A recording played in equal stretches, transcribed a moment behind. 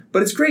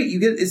But it's great.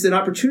 It's an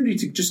opportunity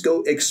to just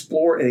go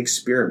explore and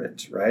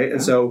experiment, right? Yeah.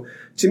 And so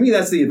to me,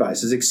 that's the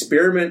advice, is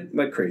experiment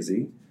like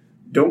crazy.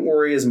 Don't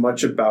worry as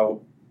much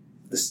about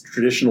the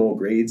traditional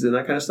grades and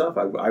that kind of stuff.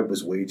 I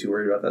was way too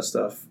worried about that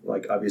stuff.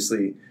 Like,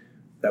 obviously,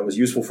 that was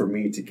useful for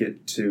me to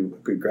get to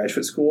a good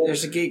graduate school.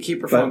 There's a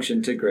gatekeeper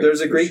function to grades.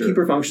 There's a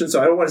gatekeeper function.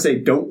 So I don't want to say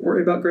don't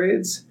worry about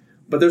grades,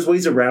 but there's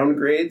ways around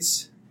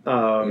grades.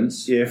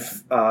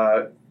 Yes.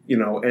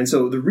 And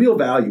so the real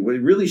value, what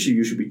really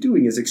you should be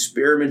doing is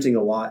experimenting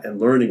a lot and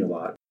learning a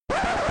lot.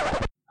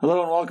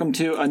 Hello and welcome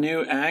to A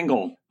New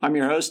Angle. I'm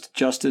your host,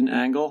 Justin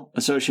Angle,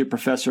 Associate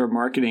Professor of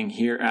Marketing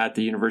here at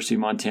the University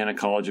of Montana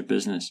College of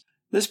Business.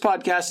 This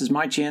podcast is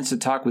my chance to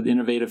talk with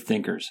innovative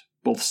thinkers,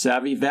 both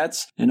savvy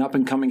vets and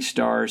up-and-coming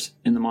stars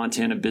in the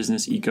Montana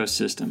business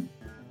ecosystem.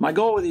 My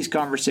goal with these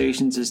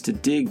conversations is to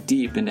dig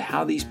deep into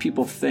how these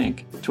people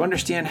think, to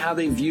understand how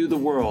they view the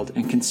world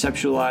and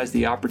conceptualize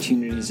the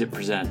opportunities it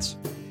presents.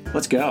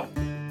 Let's go.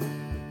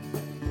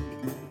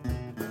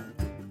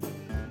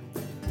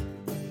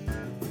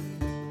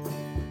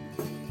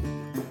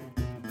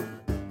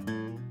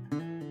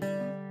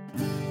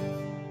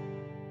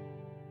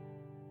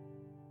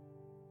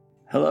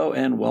 Hello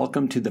and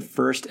welcome to the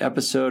first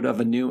episode of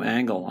A New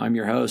Angle. I'm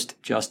your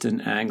host, Justin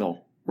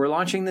Angle. We're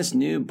launching this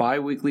new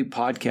bi-weekly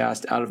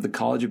podcast out of the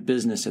College of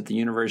Business at the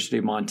University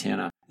of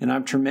Montana, and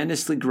I'm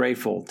tremendously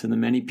grateful to the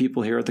many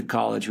people here at the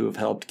college who have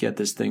helped get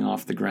this thing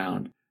off the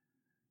ground.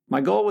 My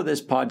goal with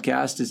this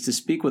podcast is to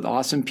speak with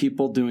awesome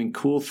people doing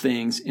cool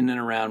things in and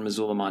around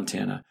Missoula,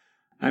 Montana.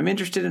 I'm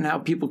interested in how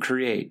people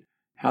create,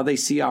 how they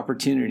see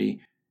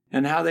opportunity,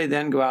 and how they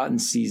then go out and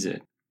seize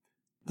it.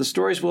 The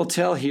stories we'll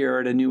tell here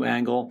at A New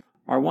Angle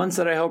are ones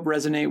that I hope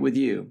resonate with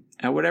you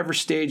at whatever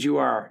stage you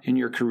are in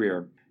your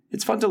career.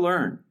 It's fun to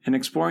learn, and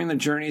exploring the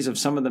journeys of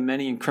some of the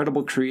many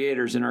incredible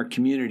creators in our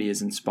community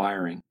is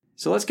inspiring.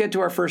 So let's get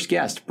to our first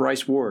guest,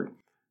 Bryce Ward.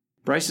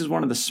 Bryce is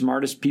one of the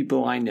smartest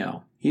people I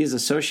know. He is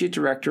Associate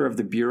Director of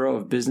the Bureau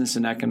of Business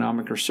and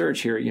Economic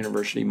Research here at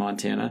University of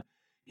Montana.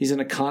 He's an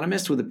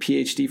economist with a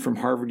PhD from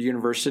Harvard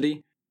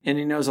University, and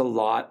he knows a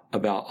lot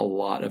about a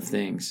lot of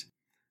things.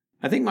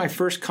 I think my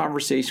first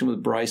conversation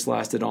with Bryce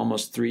lasted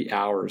almost 3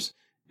 hours,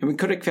 and we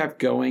could have kept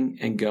going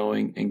and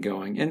going and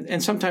going,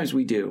 and sometimes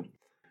we do.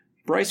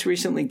 Bryce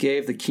recently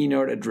gave the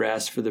keynote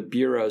address for the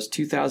Bureau's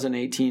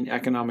 2018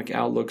 Economic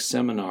Outlook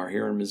Seminar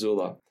here in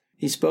Missoula.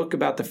 He spoke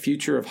about the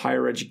future of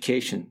higher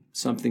education,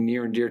 something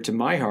near and dear to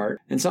my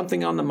heart, and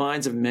something on the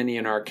minds of many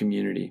in our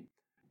community.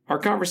 Our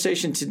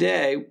conversation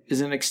today is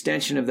an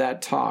extension of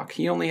that talk.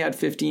 He only had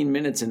 15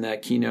 minutes in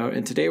that keynote,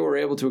 and today we're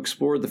able to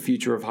explore the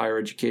future of higher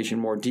education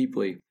more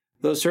deeply,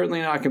 though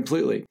certainly not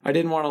completely. I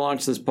didn't want to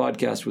launch this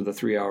podcast with a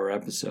 3-hour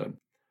episode.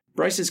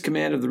 Bryce's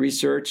command of the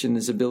research and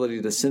his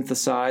ability to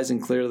synthesize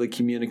and clearly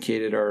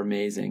communicate it are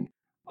amazing.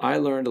 I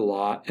learned a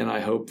lot, and I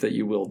hope that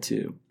you will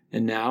too.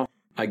 And now,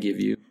 I give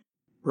you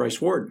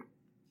Bryce Ward.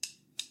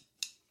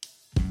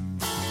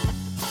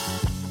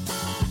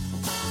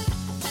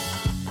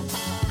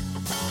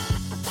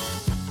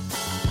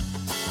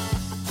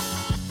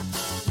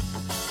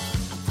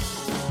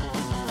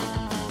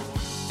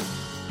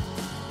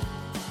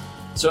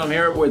 So I'm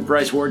here with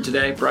Bryce Ward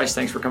today. Bryce,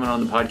 thanks for coming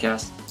on the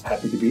podcast.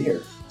 Happy to be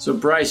here. So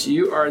Bryce,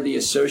 you are the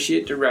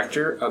Associate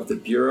Director of the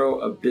Bureau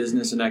of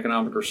Business and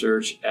Economic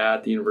Research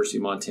at the University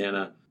of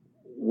Montana.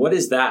 What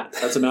is that?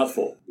 That's a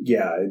mouthful.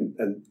 Yeah,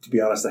 and to be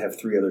honest, I have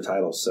 3 other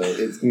titles, so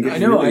it can get I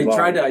know. really long.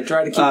 I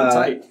try to keep it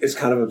tight. It's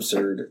kind of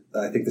absurd.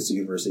 I think this is a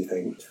university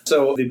thing.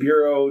 So the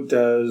Bureau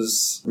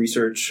does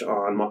research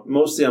on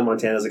mostly on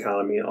Montana's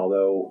economy,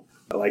 although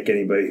like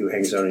anybody who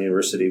hangs out in a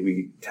university,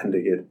 we tend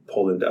to get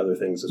pulled into other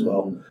things as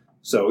well. Mm-hmm.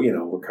 So,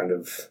 we're kind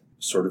of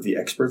sort of the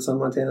experts on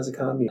Montana's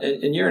economy.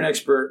 And you're an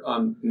expert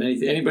on many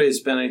things. Anybody who's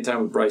spent any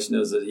time with Bryce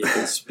knows that he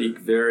can speak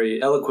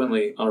very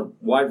eloquently on a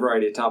wide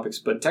variety of topics,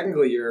 but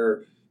technically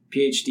your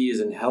PhD is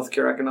in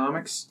healthcare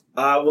economics?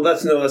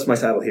 That's my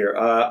title here.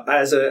 I'm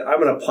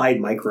an applied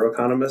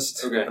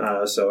microeconomist.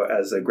 Okay. So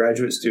as a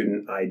graduate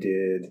student, I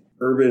did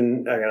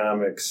urban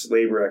economics,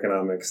 labor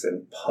economics,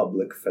 and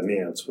public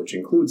finance, which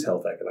includes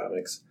health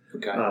economics.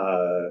 Okay.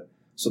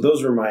 So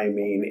those were my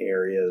main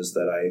areas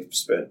that I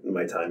spent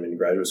my time in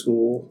graduate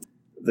school.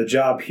 The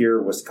job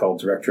here was called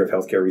Director of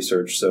Healthcare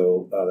Research,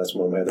 so that's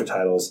one of my other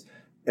titles.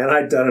 And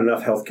I'd done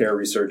enough healthcare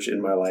research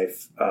in my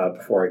life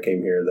before I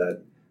came here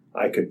that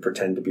I could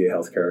pretend to be a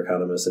healthcare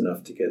economist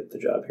enough to get the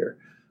job here.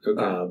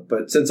 Okay.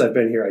 But since I've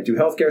been here, I do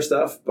healthcare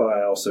stuff, but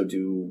I also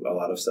do a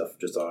lot of stuff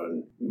just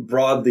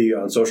broadly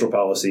on social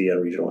policy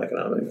and regional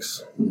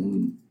economics.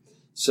 Mm-hmm.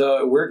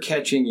 So we're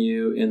catching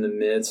you in the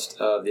midst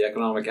of the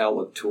Economic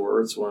Outlook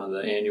Tour. It's one of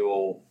the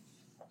annual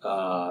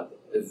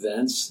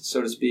events,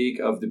 so to speak,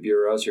 of the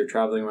Bureau. So you're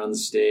traveling around the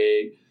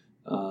state,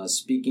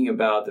 speaking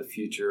about the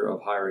future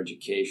of higher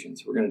education.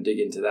 So we're going to dig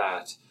into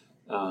that.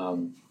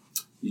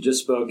 You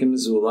just spoke in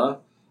Missoula,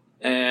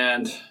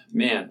 and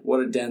man, what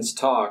a dense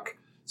talk.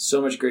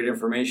 So much great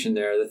information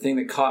there. The thing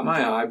that caught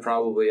my eye,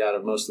 probably out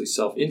of mostly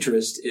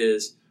self-interest,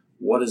 is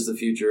what is the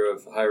future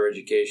of higher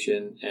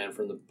education? And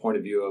from the point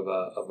of view of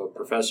a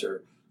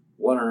professor,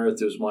 what on earth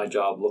does my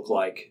job look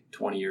like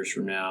 20 years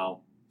from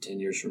now, 10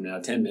 years from now,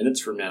 10 minutes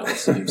from now? It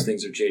seems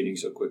things are changing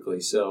so quickly.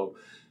 So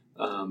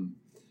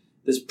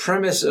this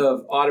premise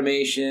of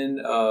automation,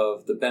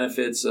 of the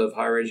benefits of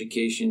higher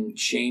education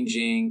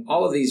changing,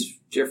 all of these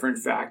different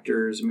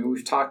factors, I mean,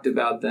 we've talked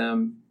about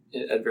them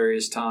at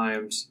various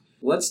times.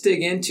 Let's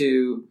dig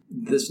into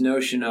this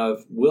notion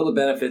of, will the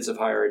benefits of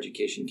higher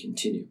education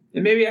continue?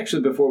 And maybe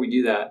actually before we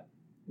do that,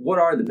 what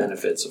are the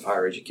benefits of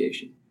higher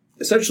education?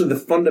 Essentially, the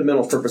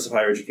fundamental purpose of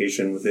higher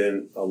education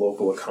within a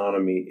local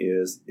economy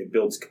is it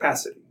builds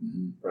capacity,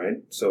 right?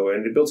 So,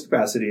 and it builds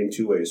capacity in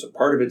two ways. So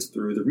part of it's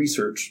through the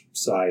research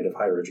side of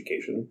higher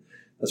education.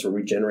 That's where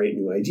we generate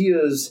new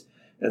ideas.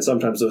 And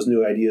sometimes those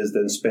new ideas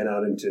then spin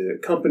out into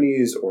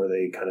companies, or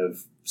they kind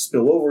of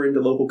spill over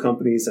into local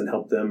companies and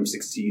help them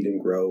succeed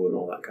and grow and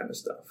all that kind of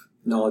stuff.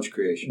 Knowledge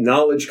creation.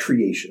 Knowledge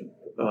creation.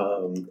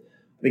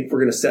 I think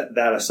we're going to set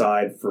that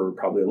aside for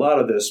probably a lot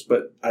of this,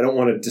 but I don't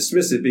want to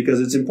dismiss it because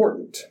it's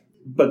important.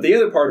 But the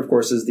other part, of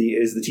course, is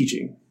the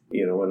teaching.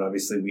 And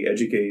obviously we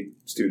educate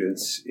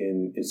students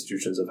in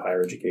institutions of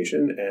higher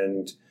education,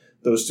 and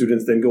those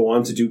students then go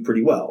on to do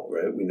pretty well,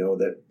 right? We know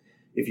that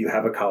if you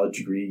have a college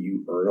degree,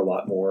 you earn a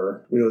lot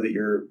more. We know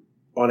that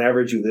on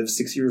average, you live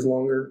 6 years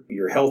longer.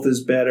 Your health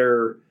is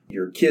better.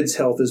 Your kids'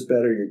 health is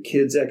better. Your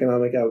kids'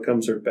 economic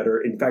outcomes are better.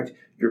 In fact,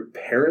 your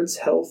parents'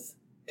 health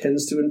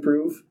tends to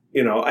improve.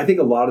 I think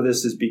a lot of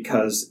this is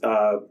because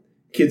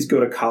kids go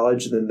to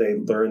college and then they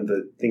learn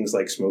that things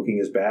like smoking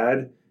is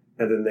bad.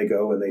 And then they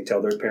go and they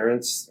tell their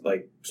parents,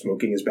 like,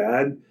 smoking is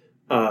bad.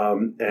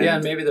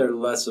 And maybe they're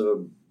less of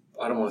a,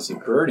 I don't want to say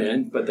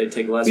burden, but they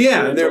take less.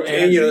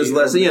 There's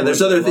less.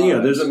 There's other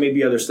things. There's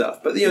maybe other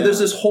stuff, but there's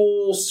this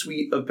whole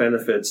suite of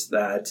benefits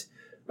that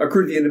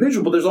accrue to the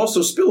individual. But there's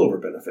also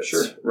spillover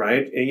benefits,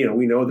 right? And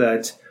we know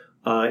that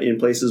in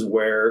places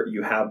where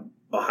you have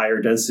a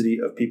higher density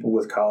of people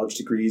with college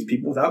degrees,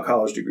 people without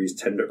college degrees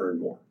tend to earn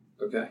more.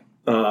 Okay.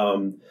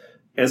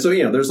 And so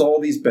there's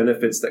all these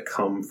benefits that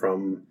come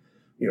from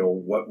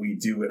what we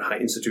do at high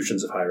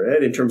institutions of higher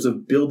ed in terms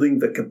of building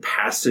the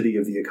capacity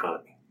of the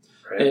economy.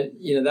 Right?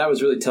 And that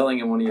was really telling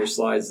in one of your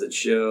slides that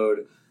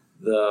showed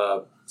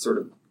the sort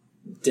of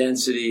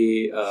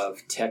density of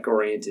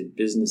tech-oriented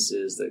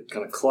businesses that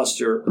kind of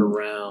cluster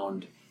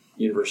around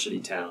university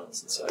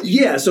towns and such.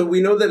 Yeah, so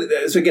we know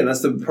that. So again,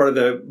 that's the part of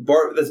the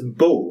bar. That's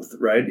both,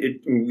 right?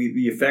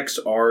 The effects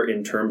are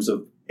in terms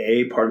of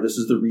part of this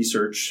is the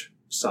research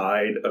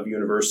side of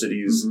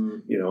universities.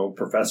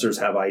 Professors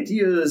have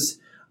ideas.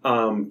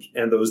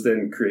 And those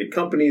then create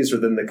companies, or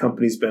then the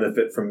companies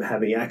benefit from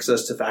having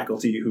access to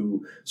faculty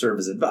who serve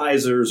as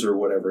advisors or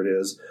whatever it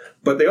is.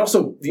 But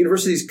the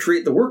universities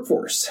create the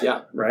workforce,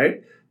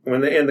 right?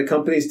 And the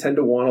companies tend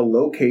to want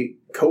to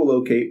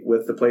co-locate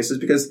with the places,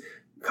 because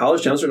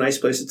college towns are nice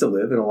places to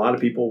live. And a lot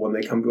of people, when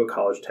they come to a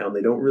college town,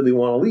 they don't really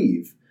want to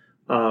leave.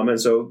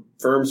 And so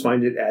firms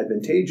find it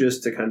advantageous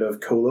to kind of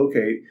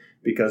co-locate,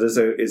 because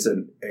it's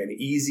an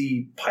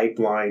easy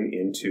pipeline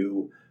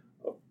into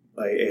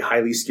a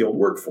highly skilled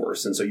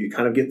workforce. And so you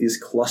kind of get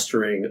this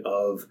clustering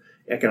of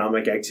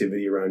economic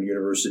activity around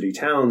university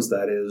towns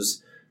that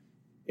is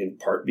in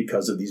part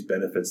because of these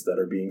benefits that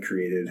are being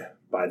created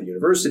by the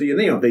university.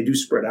 And they do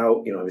spread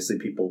out. Obviously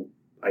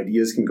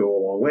ideas can go a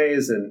long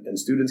ways, and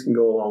students can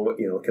go along,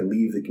 can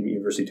leave the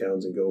university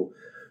towns and go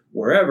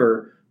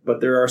wherever.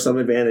 But there are some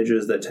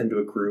advantages that tend to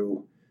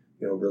accrue,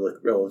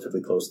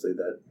 relatively closely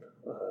that,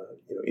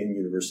 in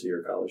university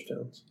or college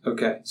towns.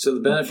 Okay. So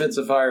the benefits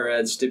of higher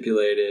ed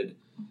stipulated,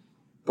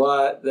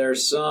 but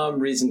there's some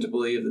reason to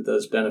believe that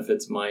those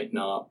benefits might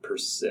not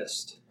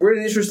persist. We're at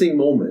an interesting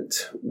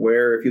moment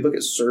where, if you look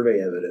at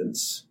survey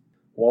evidence,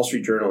 Wall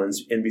Street Journal and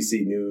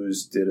NBC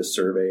News did a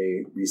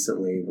survey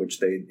recently, which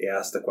they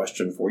asked the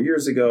question 4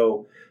 years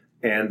ago.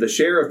 And the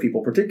share of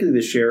people, particularly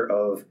the share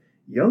of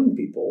young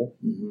people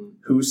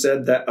who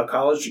said that a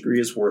college degree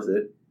is worth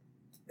it,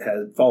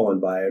 had fallen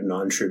by a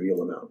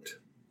non-trivial amount.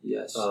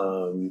 Yes.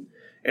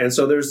 And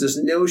so there's this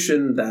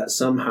notion that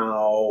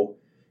somehow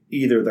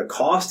either the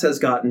cost has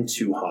gotten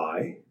too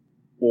high,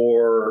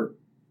 or,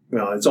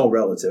 it's all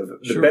relative.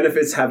 The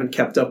benefits haven't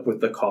kept up with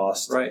the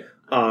cost. Right.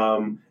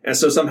 And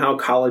so somehow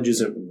college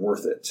isn't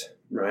worth it.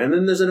 Right. And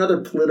then there's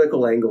another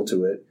political angle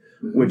to it,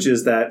 which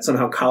is that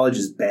somehow college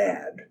is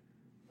bad.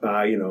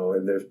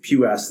 And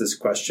Pew asked this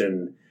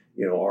question,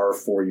 are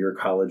 4-year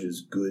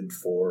colleges good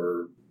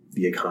for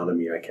the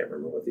economy? I can't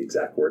remember what the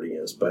exact wording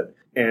is,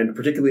 and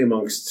particularly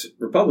amongst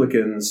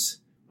Republicans,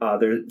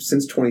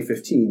 since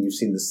 2015, you've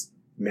seen this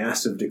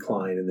massive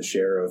decline in the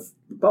share of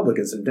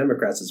Republicans, and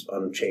Democrats is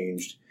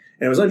unchanged.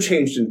 And it was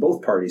unchanged in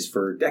both parties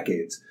for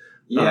decades.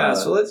 Yeah,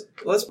 so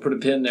let's put a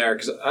pin there,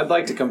 because I'd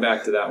like to come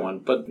back to that one.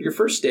 But your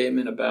first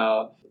statement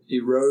about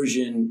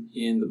erosion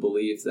in the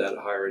belief that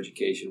higher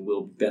education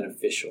will be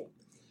beneficial.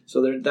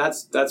 So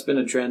that's been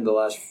a trend the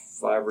last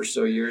 5 or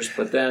so years.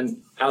 But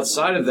then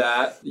outside of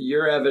that,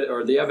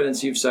 the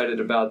evidence you've cited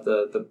about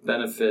the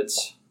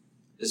benefits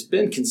has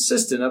been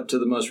consistent up to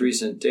the most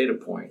recent data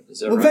point. Is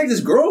that right? In fact,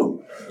 it's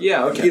grown.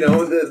 Yeah, okay.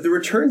 The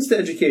returns to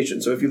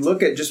education. So if you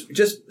look at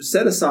just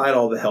set aside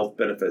all the health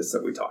benefits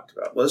that we talked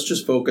about. Let's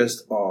just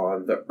focus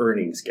on the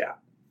earnings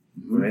gap,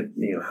 right?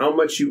 How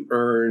much you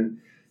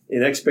earn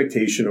in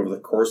expectation over the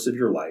course of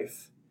your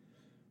life.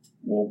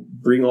 We'll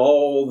bring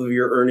all of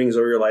your earnings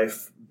over your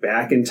life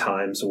back in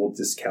time, so we'll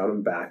discount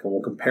them back, and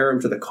we'll compare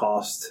them to the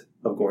cost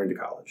of going to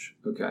college.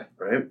 Okay.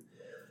 Right?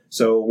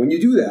 So when you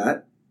do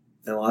that,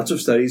 and lots of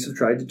studies have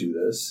tried to do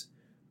this,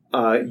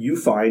 you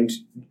find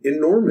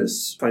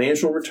enormous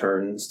financial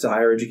returns to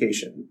higher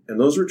education. And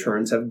those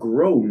returns have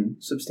grown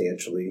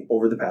substantially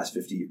over the past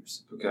 50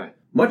 years. Okay.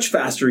 Much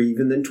faster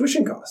even than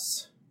tuition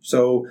costs.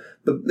 So,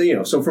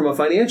 so from a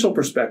financial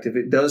perspective,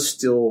 it does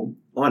still,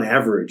 on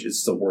average, it's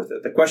still worth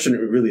it. The question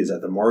really is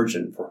at the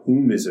margin, for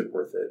whom is it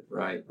worth it?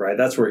 Right. Right?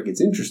 That's where it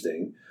gets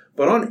interesting.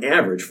 But on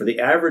average, for the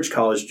average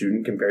college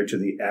student compared to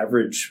the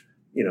average,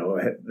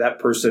 that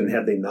person,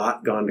 had they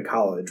not gone to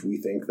college, we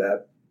think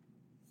that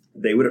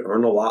they would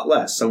earn a lot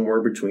less,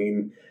 somewhere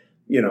between,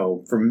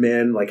 for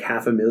men, like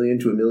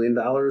 $500,000 to $1 million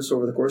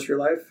over the course of your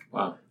life.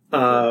 Wow.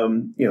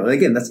 And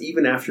again, that's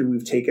even after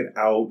we've taken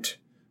out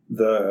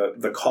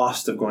the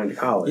cost of going to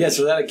college. Yeah,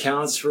 so that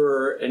accounts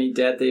for any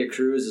debt they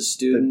accrue as a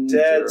student. The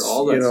debts, or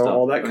all that stuff.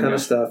 all that kind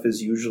of stuff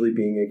is usually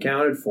being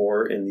accounted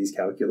for in these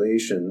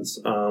calculations.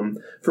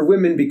 For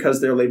women,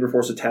 because their labor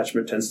force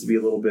attachment tends to be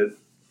a little bit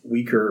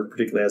weaker,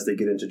 particularly as they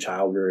get into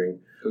childbearing,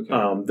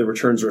 the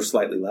returns are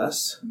slightly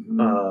less.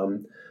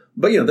 Mm-hmm.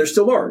 But they're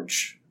still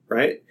large,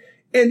 right?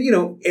 And,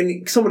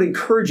 and somewhat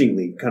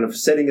encouragingly, kind of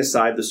setting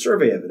aside the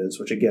survey evidence,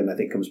 which again, I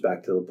think comes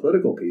back to the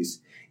political piece.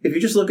 If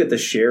you just look at the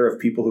share of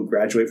people who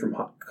graduate from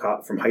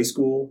high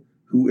school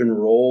who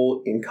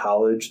enroll in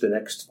college the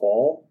next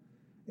fall,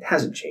 it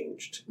hasn't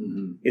changed.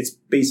 Mm-hmm. It's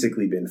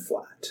basically been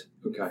flat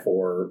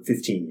for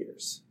 15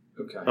 years.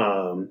 Okay.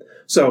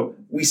 So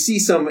we see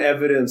some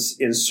evidence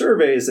in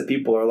surveys that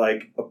people are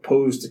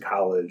opposed to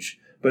college,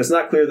 but it's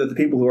not clear that the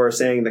people who are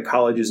saying that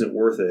college isn't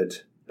worth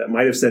it, that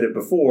might have said it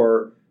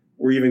before,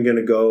 we're even going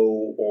to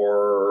go,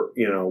 or,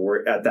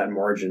 we're at that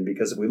margin.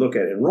 Because if we look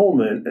at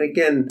enrollment, and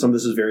again, some of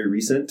this is very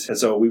recent, and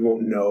so we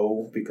won't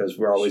know because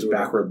we're always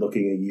backward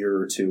looking a year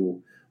or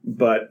two.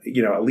 But,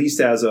 at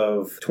least as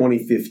of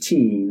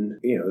 2015,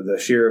 the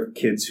share of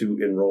kids who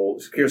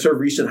enrolled, sort of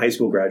recent high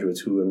school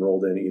graduates who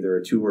enrolled in either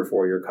a 2 or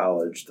 4 year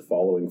college the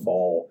following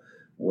fall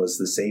was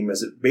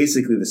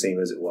basically the same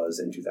as it was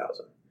in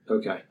 2000.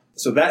 Okay.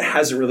 So that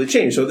hasn't really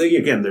changed. So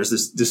again, there's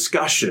this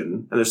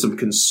discussion and there's some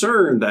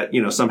concern that,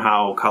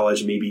 somehow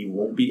college maybe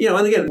won't be,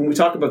 and again, when we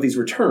talk about these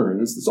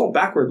returns, it's all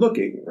backward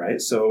looking,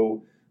 right?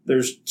 So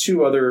there's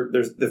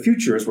the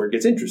future is where it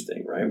gets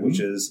interesting, right? Mm-hmm. Which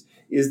is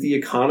the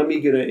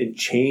economy going to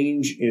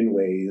change in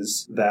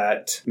ways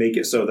that make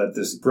it so that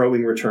this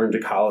growing return to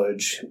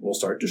college will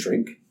start to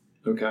shrink?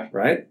 Okay.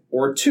 Right?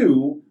 Or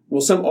two,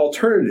 will some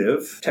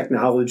alternative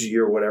technology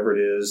or whatever it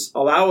is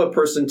allow a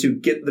person to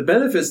get the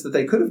benefits that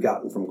they could have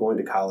gotten from going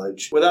to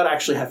college without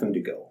actually having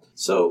to go?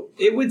 So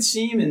it would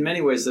seem in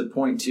many ways that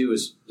point two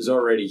is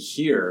already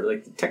here.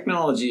 Like, the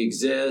technology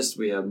exists.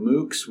 We have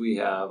MOOCs. We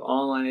have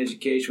online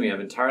education. We have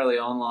entirely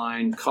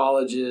online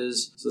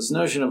colleges. So this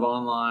notion of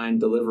online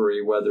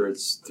delivery, whether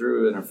it's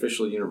through an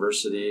official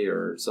university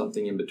or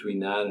something in between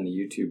that and a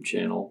YouTube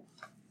channel,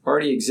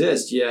 already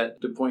exists. Yet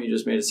the point you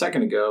just made a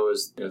second ago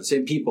is the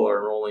same people are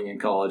enrolling in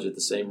college at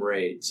the same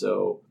rate.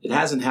 So it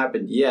hasn't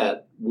happened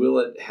yet. Will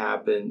it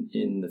happen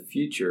in the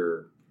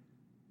future?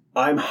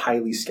 I'm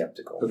highly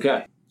skeptical.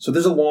 Okay. So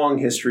there's a long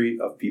history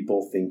of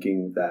people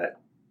thinking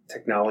that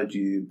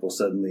technology will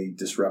suddenly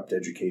disrupt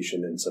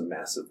education in some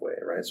massive way,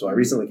 right? So I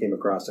recently came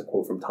across a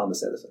quote from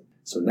Thomas Edison.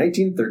 So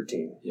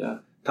 1913. Yeah.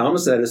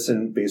 Thomas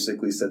Edison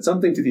basically said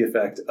something to the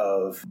effect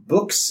of,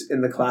 books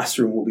in the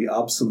classroom will be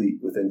obsolete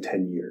within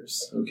 10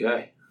 years.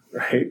 Okay.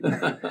 Right?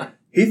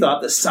 He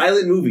thought that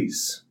silent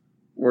movies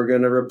were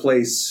going to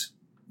replace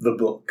the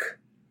book.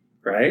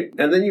 Right?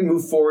 And then you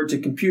move forward to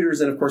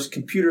computers, and of course,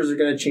 computers are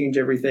going to change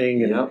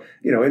everything. And,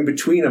 in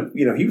between,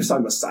 he was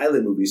talking about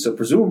silent movies. So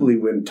presumably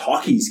when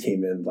talkies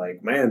came in,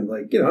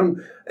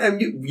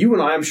 and you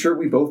and I, I'm sure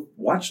we both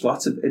watched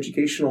lots of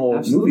educational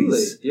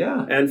movies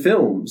and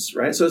films,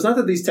 right? So it's not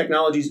that these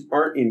technologies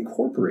aren't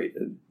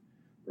incorporated,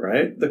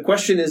 right? The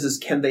question is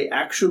can they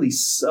actually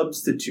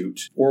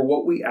substitute for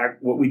what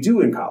we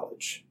do in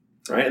college,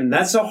 right? And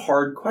that's a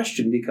hard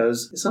question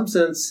because in some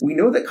sense, we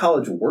know that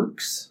college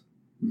works.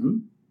 Mm-hmm.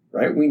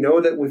 Right? We know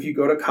that if you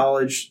go to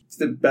college, to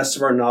the best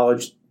of our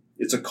knowledge,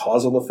 it's a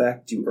causal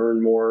effect. You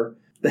earn more.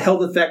 The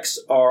health effects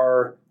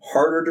are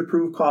harder to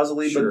prove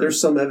causally, but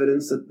there's some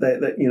evidence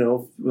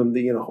that from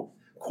the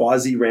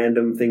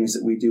quasi-random things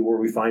that we do where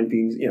we find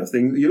things,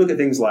 you look at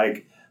things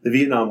like the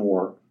Vietnam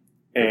War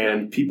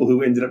and people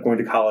who ended up going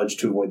to college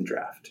to avoid the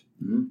draft.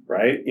 Mm-hmm.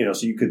 Right?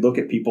 So you could look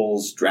at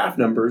people's draft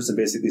numbers and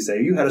basically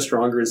say you had a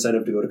stronger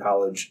incentive to go to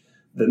college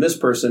than this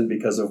person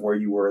because of where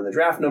you were in the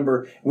draft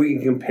number. We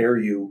can compare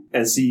you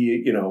and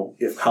see,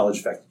 if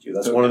college affected you.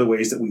 That's one of the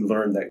ways that we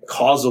learn that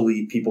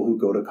causally people who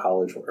go to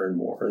college will earn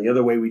more. And the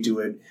other way we do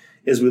it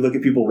is we look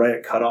at people right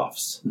at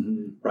cutoffs,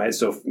 right?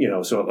 So,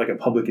 so like a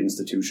public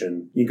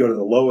institution, you go to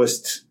the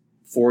lowest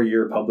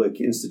 4-year public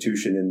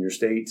institution in your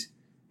state,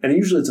 and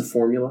usually it's a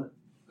formula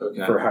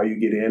for how you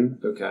get in,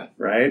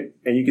 right?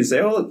 And you can say,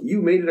 oh, look,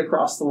 you made it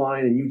across the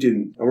line and you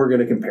didn't, and we're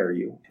going to compare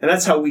you. And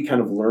that's how we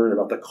kind of learn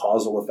about the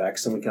causal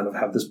effects, and we kind of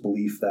have this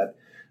belief that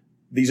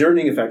these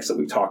earning effects that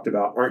we talked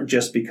about aren't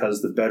just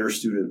because the better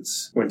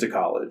students went to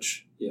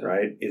college,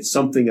 right? It's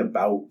something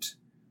about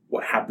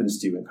what happens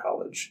to you in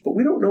college. But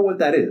we don't know what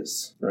that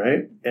is,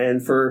 right?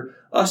 And for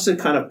us to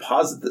kind of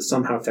posit that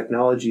somehow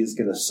technology is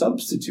going to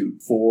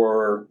substitute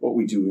for what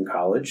we do in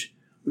college,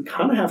 we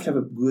kind of have to have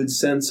a good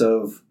sense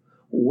of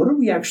what are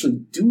we actually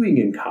doing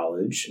in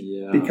college?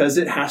 Because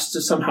it has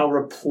to somehow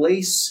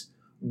replace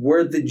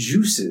where the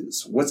juice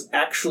is, what's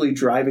actually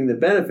driving the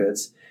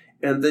benefits.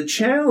 And the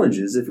challenge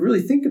is, if you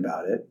really think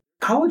about it,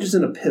 college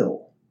isn't a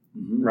pill,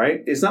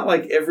 right? It's not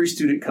like every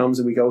student comes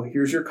and we go,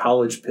 here's your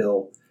college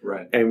pill.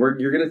 Right. And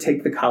you're going to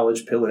take the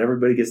college pill and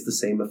everybody gets the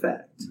same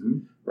effect,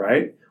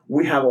 right?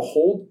 We have a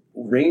whole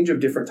range of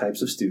different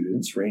types of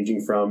students,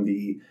 ranging from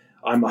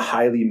I'm a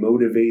highly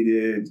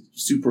motivated,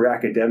 super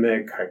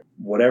academic,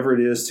 whatever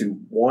it is, to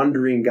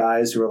wandering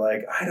guys who are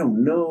like, I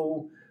don't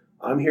know.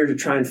 I'm here to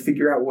try and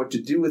figure out what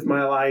to do with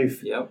my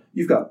life. Yep.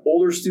 You've got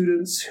older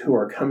students who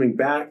are coming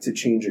back to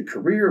change a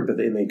career, but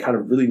they kind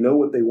of really know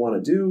what they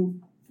want to do.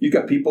 You've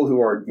got people who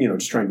are,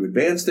 just trying to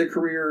advance their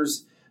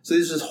careers. So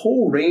there's this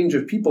whole range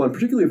of people, and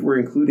particularly if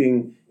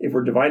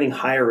we're dividing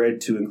higher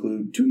ed to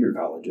include 2-year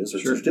colleges or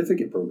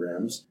certificate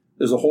programs,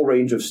 there's a whole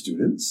range of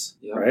students,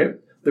 right?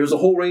 There's a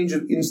whole range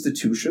of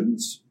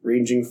institutions,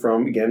 ranging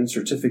from, again,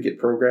 certificate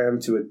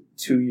program to a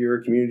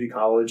 2-year community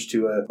college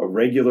to a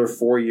regular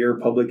 4-year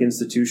public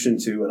institution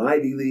to an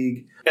Ivy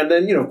League. And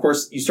then, of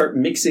course, you start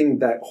mixing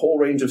that whole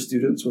range of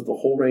students with the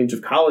whole range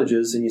of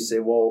colleges, and you say,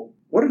 well,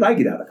 what did I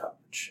get out of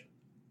college?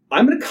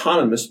 I'm an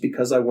economist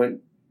because I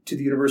went to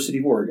the University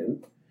of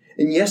Oregon.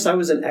 And yes, I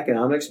was an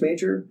economics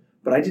major,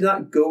 but I did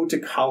not go to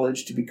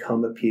college to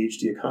become a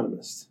PhD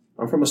economist.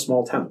 I'm from a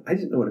small town. I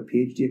didn't know what a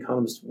PhD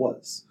economist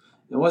was.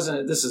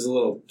 This is a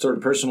little sort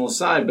of personal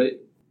aside,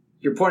 but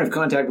your point of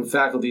contact with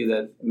faculty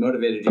that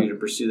motivated you to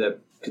pursue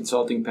that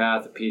consulting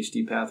path, a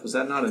PhD path, was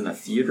that not in a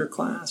theater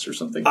class or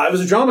something? I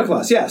was a drama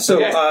class, yeah.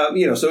 So, I'll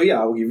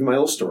give you my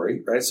little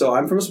story, right? So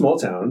I'm from a small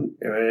town.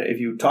 If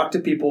you talk to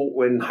people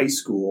in high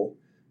school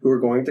who were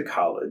going to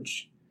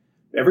college,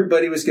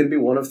 everybody was going to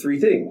be one of 3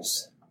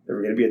 things. They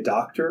were going to be a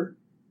doctor,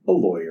 a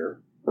lawyer,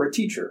 or a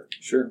teacher.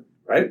 Sure.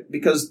 Right?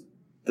 Because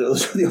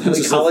those are the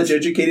only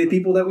college-educated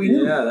people that we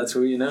knew. Yeah, that's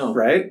who you know.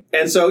 Right?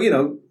 And so,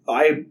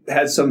 I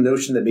had some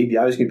notion that maybe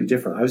I was going to be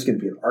different. I was going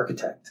to be an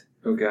architect.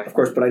 Okay. Of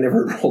course, but I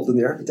never enrolled in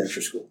the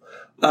architecture school.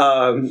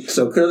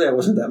 So clearly I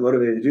wasn't that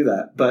motivated to do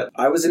that. But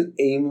I was an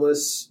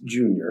aimless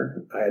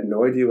junior. I had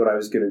no idea what I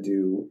was going to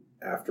do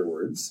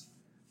afterwards.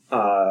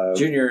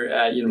 Junior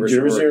at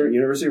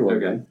University of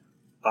Oregon. Okay.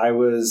 I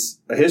was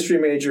a history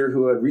major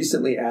who had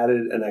recently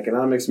added an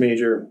economics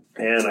major,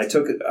 and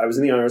I was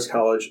in the honors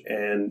college,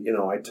 and,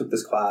 I took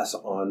this class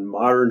on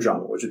modern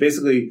drama, which is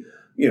basically,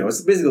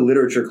 it's basically a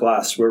literature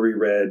class where we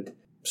read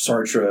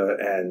Sartre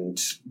and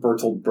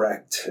Bertolt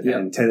Brecht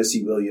and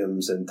Tennessee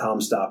Williams and Tom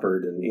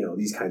Stoppard and,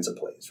 these kinds of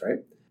plays, right?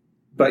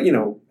 But,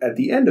 at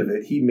the end of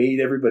it, he made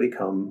everybody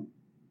come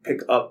pick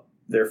up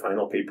their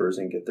final papers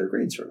and get their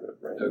grades from him,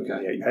 right?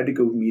 Okay. Yeah, you had to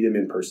go meet him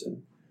in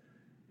person.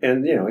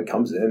 And, it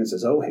comes in and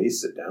says, oh, hey,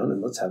 sit down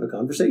and let's have a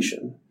conversation.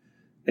 And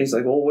he's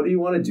like, well, what do you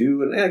want to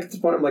do? And at this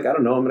point, I'm like, I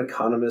don't know. I'm an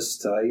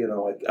economist.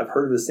 I've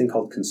heard of this thing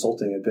called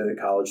consulting. I've been at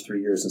college 3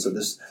 years. And so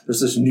there's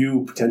this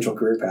new potential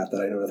career path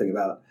that I know nothing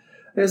about.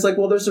 And it's like,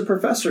 well, there's a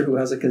professor who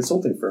has a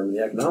consulting firm in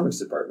the economics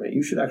department.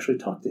 You should actually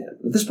talk to him.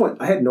 At this point,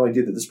 I had no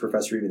idea that this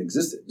professor even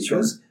existed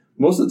because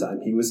most of the time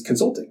he was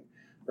consulting,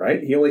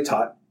 right? He only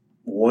taught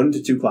 1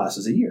 to 2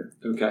 classes a year.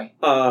 Okay.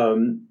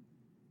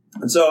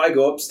 And so I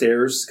go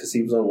upstairs because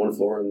he was on one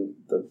floor and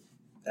the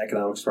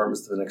economics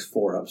department's to the next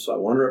floor up. So I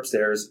wander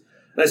upstairs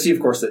and I see, of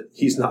course, that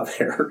he's not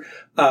there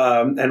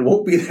and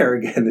won't be there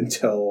again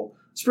until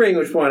spring, at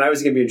which point I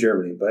was going to be in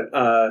Germany, but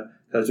I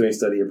was doing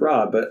study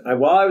abroad. But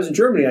while I was in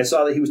Germany, I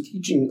saw that he was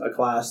teaching a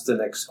class the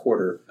next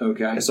quarter.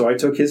 Okay. And so I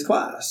took his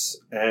class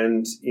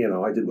and,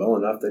 I did well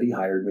enough that he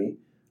hired me.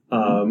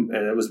 And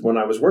it was when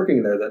I was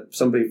working there that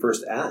somebody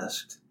first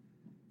asked,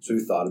 so we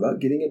thought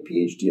about getting a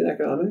PhD in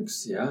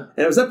economics. Yeah. And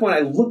it was that point I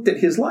looked at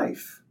his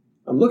life.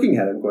 I'm looking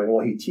at him going,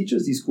 well, he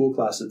teaches these cool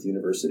classes at the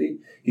university.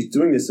 He's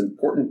doing this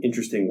important,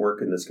 interesting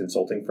work in this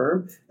consulting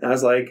firm. And I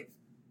was like,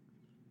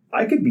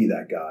 I could be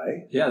that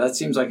guy. Yeah, that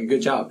seems like a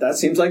good job. That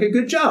seems like a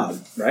good job,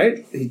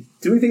 right? He's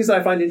doing things that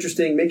I find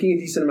interesting, making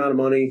a decent amount of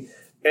money.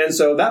 And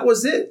so that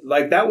was it.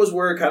 Like, that was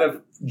where it kind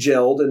of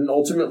gelled. And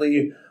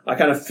ultimately, I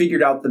kind of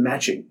figured out the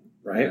matching,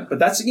 right? Yeah. But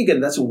that's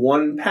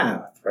one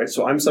path, right?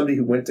 So I'm somebody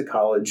who went to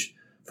college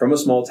from a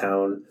small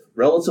town,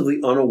 relatively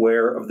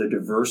unaware of the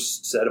diverse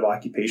set of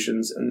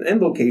occupations and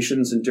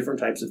vocations and different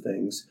types of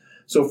things.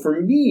 So for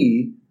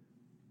me,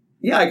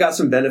 yeah, I got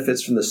some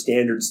benefits from the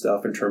standard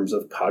stuff in terms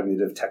of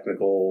cognitive,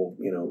 technical,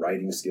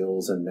 writing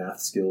skills and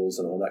math skills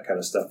and all that kind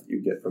of stuff that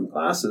you get from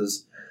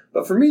classes.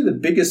 But for me, the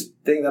biggest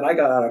thing that I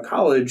got out of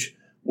college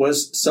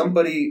was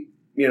somebody,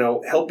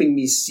 helping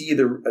me see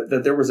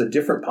that there was a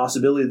different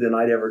possibility than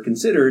I'd ever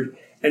considered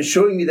and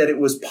showing me that it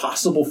was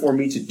possible for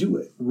me to do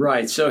it.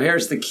 Right. So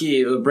here's the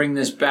key. We'll bring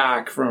this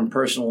back from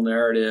personal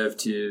narrative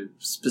to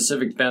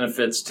specific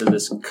benefits to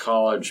this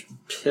college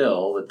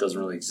pill that doesn't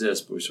really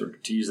exist, but we sort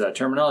of to use that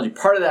terminology.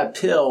 Part of that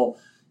pill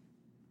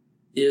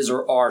is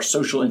or are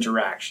social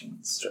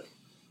interactions. Sure.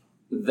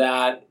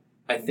 That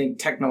I think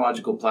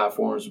technological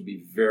platforms would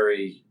be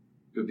very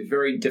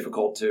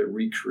difficult to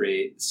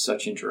recreate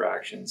such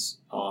interactions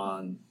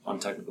on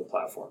technical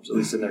platforms, at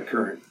least in their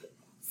current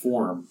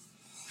form.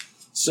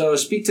 So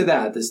speak to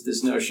that,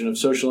 this notion of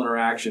social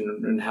interaction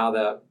and how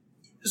that...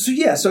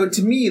 So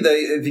to me,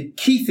 the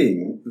key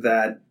thing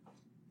that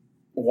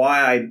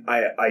why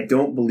I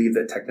don't believe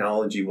that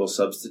technology will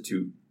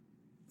substitute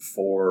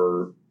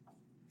for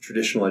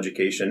traditional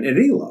education at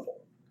any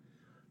level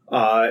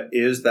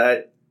is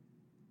that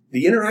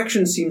the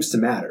interaction seems to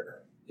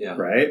matter. Yeah.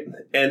 Right?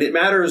 And it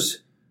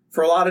matters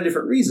for a lot of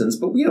different reasons.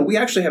 But, we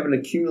actually have an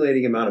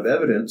accumulating amount of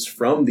evidence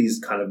from these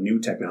kind of new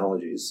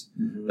technologies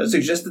that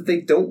suggest that they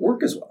don't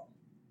work as well.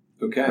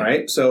 Okay.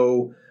 Right?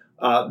 So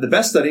the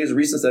best study is a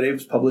recent study. It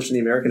was published in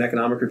the American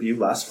Economic Review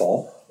last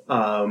fall.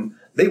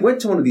 They went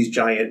to one of these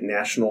giant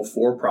national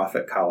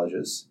for-profit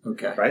colleges,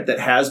 okay, right, that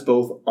has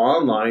both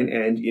online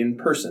and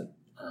in-person.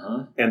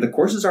 Uh-huh. And the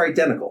courses are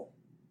identical,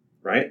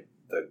 right?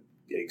 The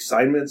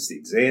assignments, the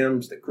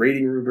exams, the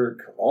grading rubric,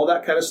 all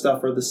that kind of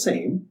stuff are the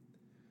same,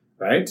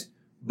 right?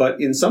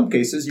 But in some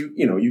cases,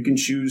 you can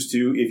choose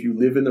to, if you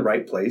live in the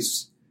right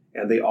place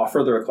and they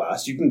offer their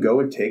class, you can go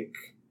and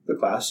take the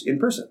class in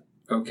person.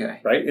 Okay.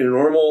 Right? In a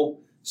normal,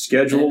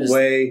 scheduled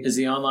way. Is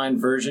the online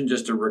version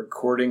just a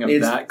recording of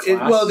that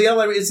class? The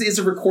online is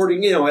a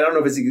recording. I don't know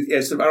if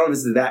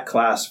it's that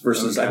class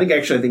versus. Okay.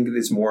 I think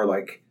it's more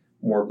like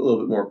a little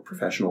bit more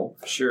professional.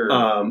 Sure.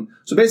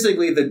 So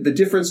basically, the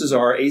differences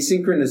are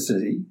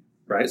asynchronicity,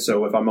 right?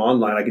 So if I'm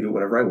online, I can do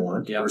whatever I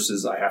want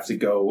versus I have to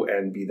go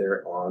and be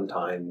there on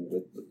time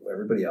with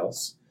everybody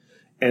else,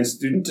 and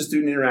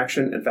student-to-student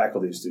interaction and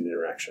faculty-to-student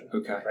interaction.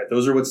 Okay. Right.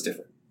 Those are what's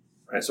different.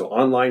 Right, so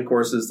online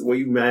courses, the way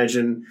you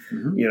imagine,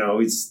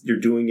 you're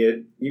doing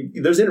it.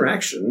 There's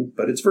interaction,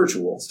 but it's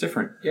virtual. It's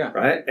different, yeah.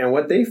 Right, and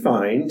what they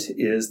find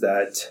is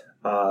that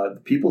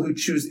the people who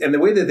choose, and the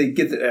way that they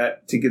get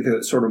to get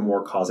the sort of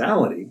more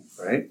causality,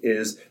 right,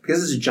 is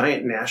because it's a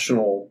giant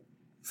national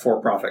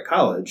for-profit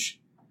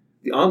college,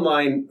 the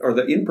online or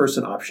the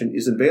in-person option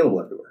isn't available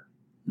everywhere.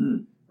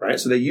 Right,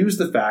 so they use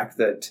the fact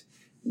that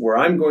where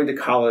I'm going to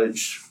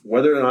college,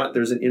 whether or not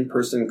there's an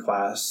in-person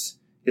class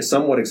is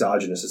somewhat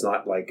exogenous. It's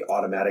not like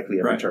automatically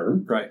every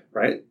term.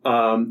 Right.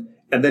 And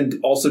then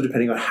also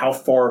depending on how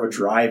far of a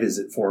drive is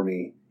it for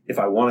me if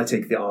I want to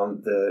take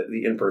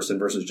the in-person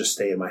versus just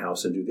stay in my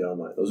house and do the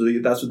online.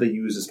 That's what they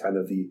use as kind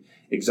of the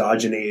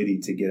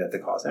exogeneity to get at the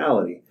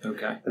causality.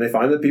 Okay. And they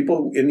find that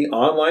people in the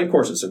online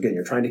courses, so again,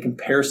 you're trying to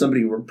compare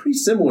somebody who are pretty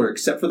similar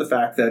except for the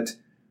fact that,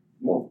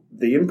 well,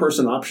 the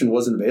in-person option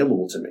wasn't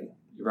available to me.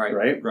 Right.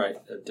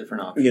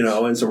 Different options.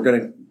 And so we're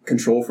going to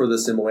control for the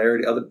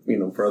similarity,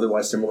 for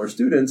otherwise similar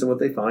students. And what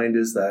they find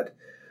is that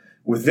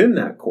within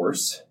that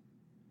course,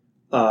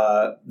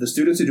 the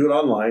students who do it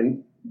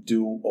online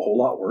do a whole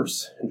lot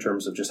worse in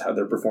terms of just how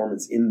their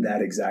performance in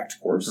that exact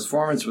course.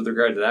 Performance with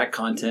regard to that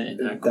content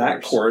in that course.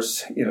 That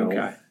course,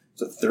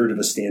 it's a third of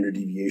a standard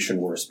deviation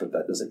worse, but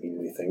that doesn't mean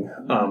anything.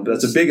 But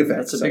that's a big effect.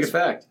 That's a big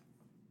effect.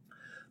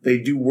 They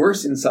do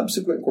worse in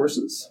subsequent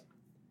courses.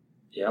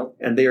 Yep.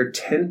 And they are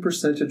 10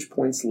 percentage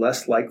points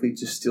less likely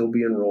to still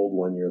be enrolled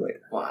 1 year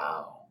later.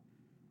 Wow.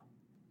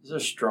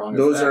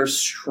 Those are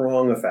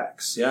strong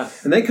effects. Yeah.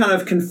 And they kind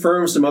of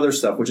confirm some other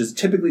stuff, which is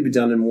typically be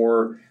done in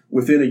more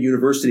within a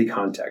university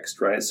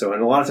context, right? So,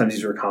 and a lot of times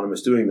these are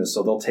economists doing this,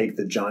 so they'll take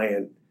the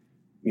giant,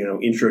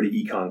 intro to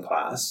econ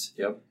class.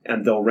 Yep.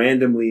 And they'll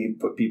randomly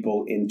put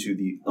people into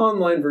the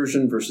online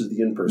version versus the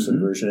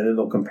in-person version, and then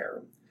they'll compare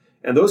them.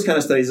 And those kind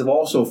of studies have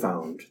also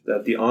found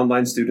that the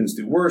online students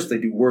do worse. They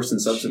do worse in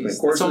subsequent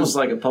courses. It's almost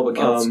like a public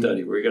health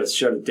study where you got to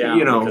shut it down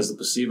because the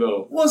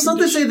placebo. Well, it's not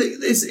to say that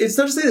it's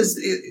not to say this.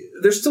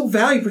 There's still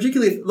value,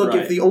 particularly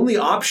if the only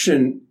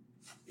option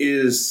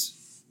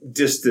is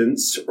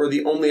distance or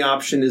the only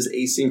option is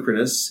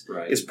asynchronous,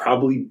 is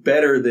probably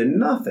better than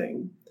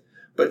nothing.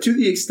 But to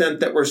the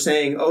extent that we're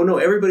saying, oh no,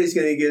 everybody's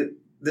going to get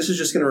this is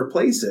just going to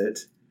replace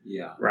it.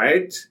 Yeah.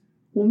 Right.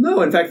 Well,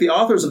 no. In fact, the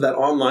authors of that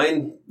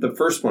online, the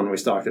first one we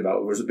talked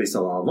about was based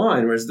on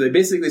online, whereas they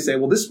basically say,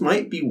 well, this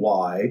might be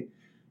why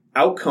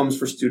outcomes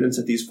for students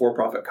at these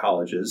for-profit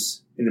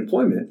colleges in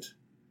employment,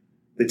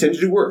 they tend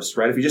to do worse,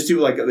 right? If you just do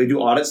they do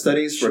audit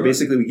studies where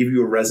basically we give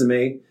you a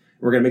resume,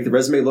 we're going to make the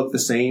resume look the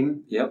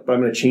same, but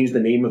I'm going to change the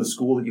name of the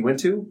school that you went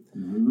to.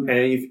 Mm-hmm.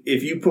 And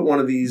if you put one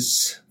of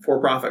these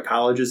for-profit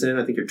colleges in,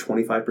 I think you're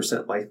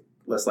 25%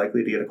 less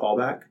likely to get a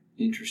callback.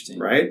 Interesting.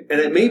 Right? And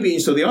it may be,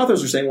 so the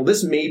authors are saying, well,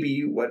 this may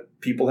be what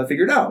people have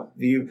figured out.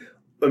 The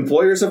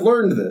employers have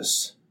learned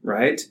this,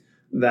 right?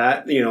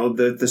 That,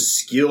 the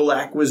skill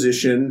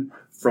acquisition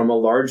from a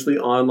largely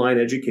online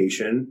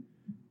education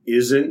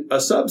isn't a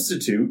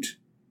substitute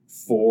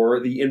for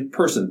the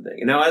in-person thing.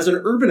 And now, as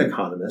an urban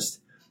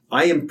economist,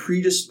 I am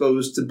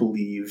predisposed to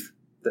believe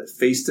that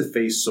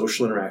face-to-face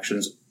social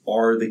interactions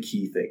are the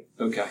key thing.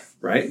 Okay.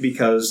 Right?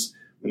 Because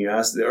when you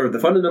ask, or the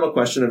fundamental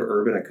question of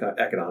urban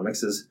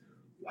economics is,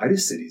 why do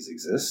cities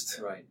exist?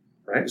 Right.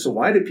 Right? So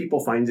why do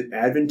people find it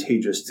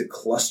advantageous to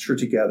cluster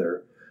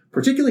together,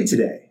 particularly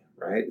today?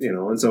 Right?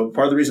 And so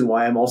part of the reason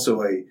why I'm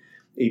also a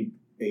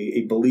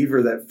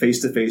believer that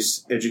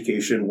face-to-face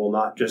education will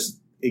not just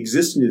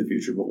exist into the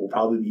future, but will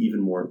probably be even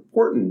more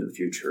important into the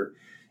future,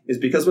 is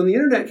because when the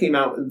internet came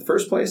out in the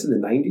first place in the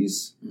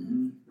 90s,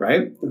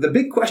 right, the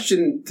big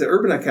question to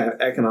urban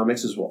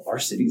economics is, well, are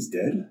cities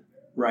dead?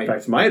 Right. In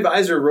fact, my graduate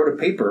advisor wrote a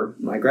paper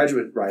in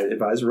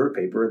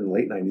the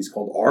late 90s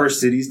called Are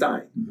Cities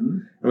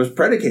Dying? It was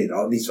predicated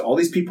on all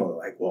these people are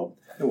like, well,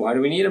 why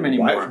do we need them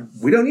anymore?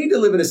 We don't need to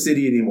live in a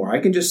city anymore. I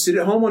can just sit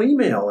at home on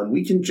email and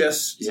we can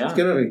just,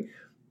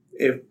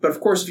 but of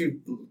course, if you're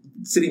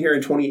sitting here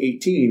in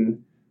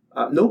 2018,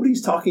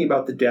 nobody's talking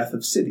about the death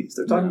of cities.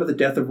 They're talking about the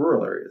death of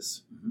rural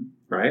areas,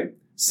 right?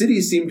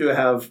 Cities seem to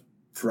have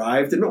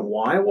thrived. I don't know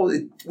why. Well,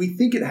 we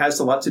think it has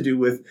a lot to do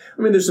with,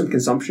 there's some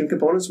consumption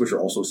components, which are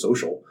also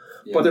social.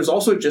 Yeah. But there's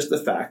also just the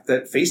fact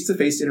that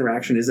face-to-face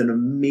interaction is an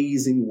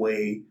amazing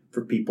way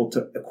for people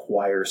to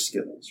acquire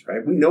skills,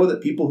 right? We know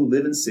that people who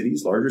live in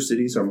cities, larger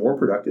cities, are more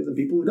productive than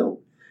people who don't.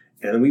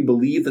 And we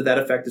believe that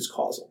effect is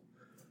causal,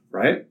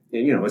 right?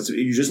 And,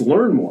 you just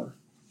learn more.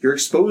 You're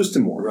exposed to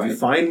more. Right. You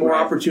find more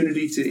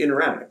opportunity to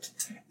interact.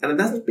 And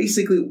that's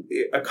basically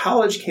a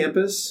college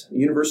campus, a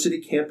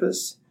university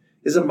campus,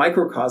 is a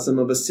microcosm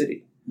of a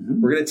city.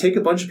 We're going to take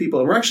a bunch of people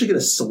and we're actually going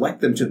to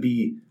select them to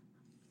be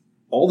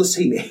all the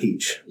same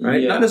age,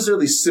 right? Not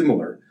necessarily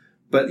similar,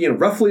 but,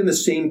 roughly in the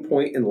same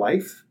point in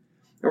life.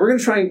 And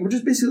we're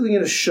just basically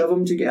going to shove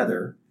them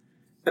together.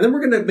 And then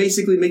we're going to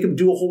basically make them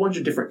do a whole bunch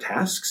of different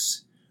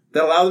tasks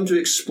that allow them to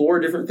explore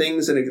different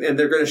things. And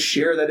they're going to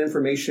share that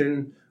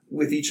information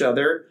with each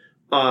other.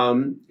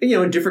 And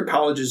different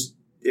colleges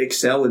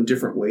excel in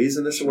different ways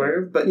in this way.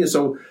 But,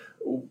 so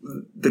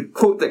the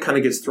quote that kind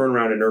of gets thrown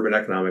around in urban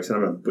economics, and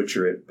I'm going to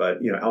butcher it, but,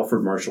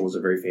 Alfred Marshall was a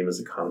very famous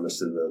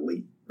economist in the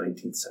late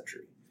 19th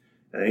century.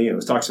 And,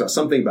 it talks about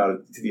something about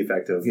it to the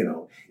effect of,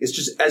 it's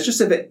just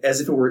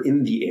as if it were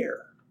in the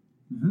air,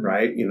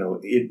 right?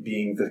 It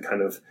being the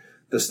kind of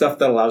the stuff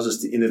that allows us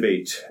to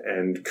innovate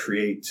and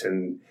create.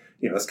 And,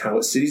 that's kind of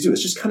what cities do.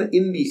 It's just kind of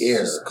in the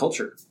air. It's just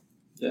culture.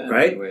 Yeah.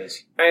 Right.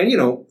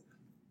 And,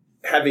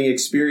 having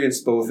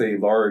experienced both a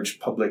large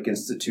public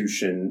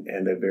institution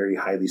and a very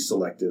highly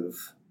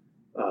selective,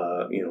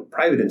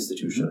 private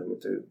institution, I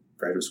went to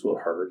graduate school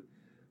at Harvard.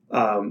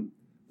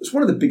 It's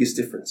one of the biggest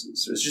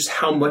differences. It's just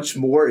how much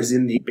more is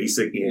in the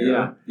basic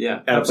air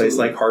at a place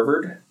like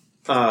Harvard.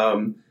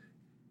 I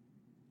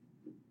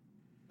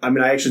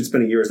actually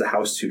spent a year as a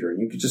house tutor,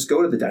 and you could just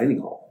go to the dining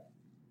hall,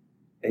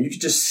 and you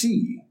could just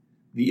see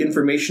the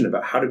information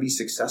about how to be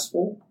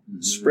successful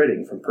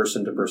spreading from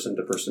person to person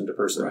to person to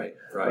person. Right.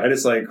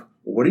 It's like,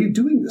 what are you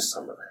doing this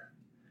summer?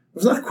 It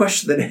was not a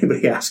question that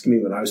anybody asked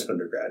me when I was an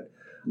undergrad.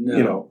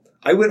 No.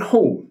 I went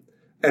home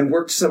and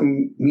worked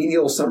some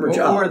menial summer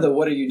job. Or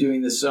what are you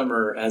doing this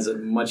summer has a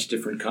much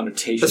different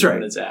connotation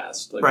when it's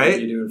asked. Like, what are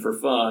you doing for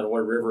fun?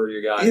 What river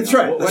you got? That's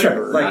right.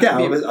 Like,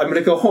 I'm going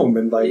to go home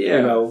and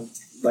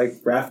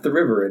raft the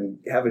river and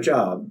have a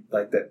job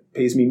that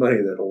pays me money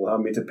that will allow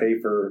me to pay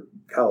for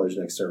college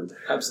next term.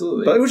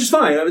 Absolutely. But which is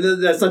fine.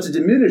 That's not to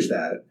diminish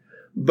that.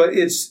 But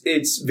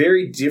it's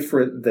very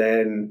different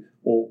than,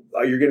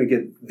 you're going to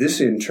get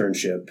this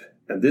internship,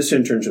 and this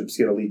internship is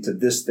going to lead to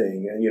this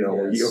thing, and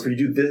or if you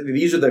do this,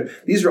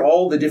 these are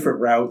all the different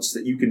routes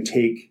that you can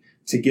take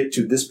to get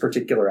to this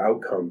particular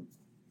outcome.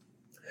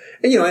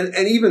 And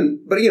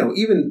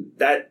even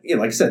that,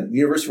 like I said, the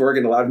University of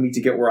Oregon allowed me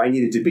to get where I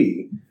needed to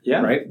be,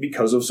 right,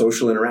 because of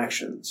social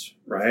interactions,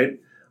 right.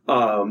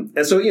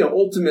 And so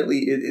ultimately,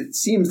 it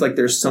seems like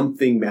there's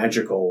something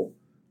magical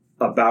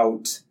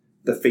about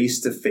the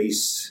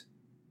face-to-face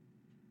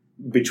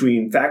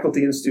between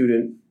faculty and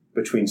student,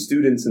 between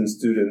students and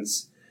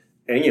students.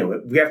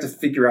 And, we have to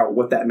figure out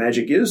what that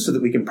magic is so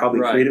that we can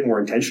probably create it more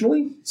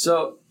intentionally.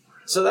 So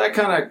that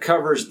kind of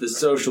covers the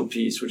social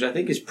piece, which I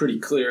think is pretty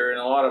clear. And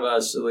a lot of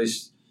us, at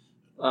least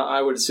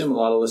I would assume a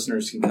lot of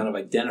listeners can kind of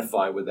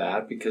identify with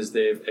that because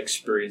they've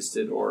experienced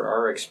it or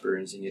are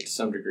experiencing it to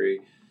some degree.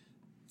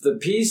 The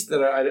piece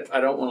that I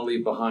don't want to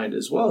leave behind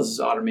as well is this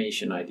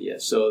automation idea.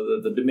 So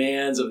the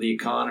demands of the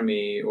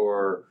economy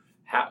or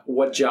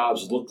what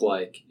jobs look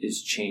like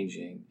is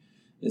changing.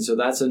 And so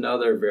that's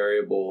another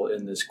variable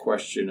in this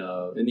question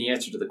in the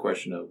answer to the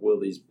question of, will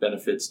these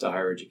benefits to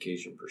higher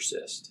education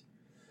persist?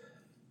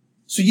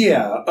 So,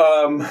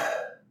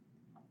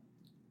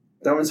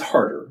 that one's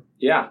harder.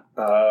 Yeah.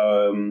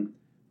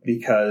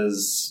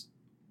 Because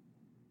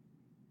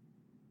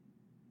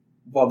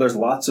while there's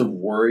lots of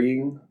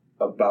worrying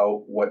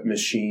about what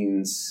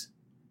machines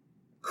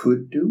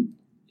could do.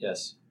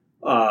 Yes.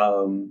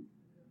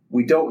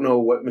 we don't know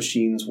what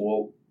machines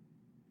will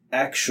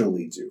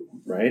actually do,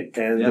 right?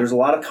 And there's a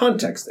lot of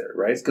context there,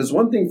 right? Because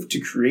one thing to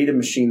create a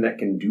machine that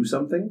can do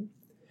something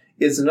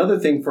is another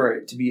thing for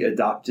it to be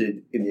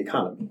adopted in the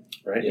economy,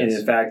 right? Yes. And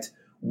in fact,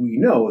 we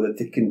know that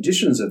the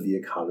conditions of the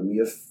economy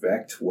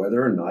affect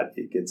whether or not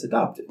it gets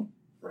adopted,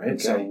 right?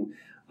 Okay. So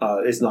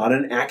it's not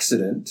an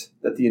accident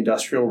that the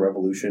Industrial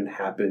Revolution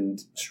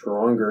happened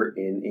stronger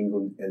in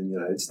England and the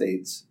United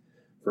States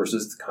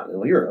versus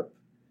continental Europe.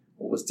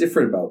 What was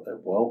different about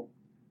them? Well,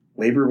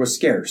 labor was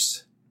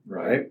scarce,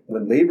 right?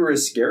 When labor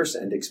is scarce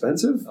and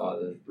expensive,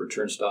 the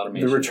returns to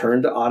automation. the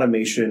return to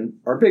automation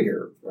are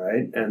bigger,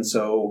 right? And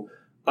so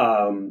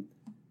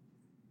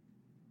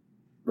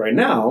right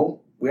now,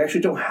 we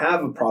actually don't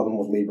have a problem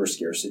with labor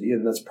scarcity,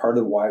 and that's part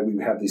of why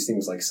we have these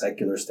things like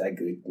secular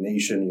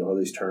stagnation, all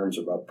these terms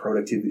about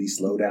productivity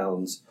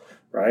slowdowns,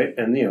 right?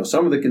 And,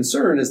 some of the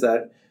concern is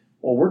that,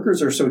 well,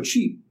 workers are so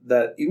cheap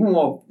that even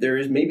while there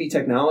is maybe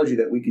technology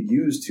that we could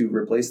use to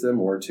replace them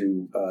or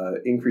to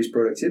increase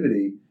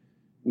productivity,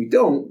 we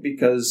don't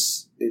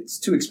because it's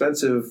too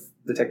expensive.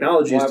 The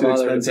technology is too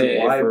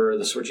expensive. Why for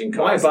the switching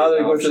costs? Why bother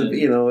to go for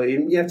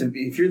you have to,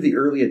 if you're the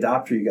early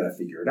adopter, you got to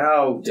figure it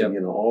out,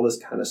 and, all this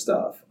kind of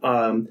stuff.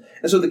 And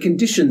so the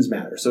conditions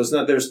matter. So it's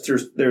not,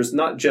 there's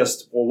not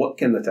just, well, what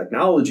can the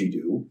technology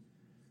do?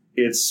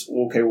 It's,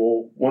 okay,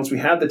 well, once we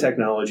have the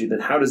technology,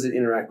 then how does it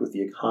interact with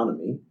the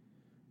economy?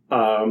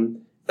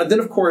 And then,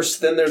 of course,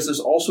 there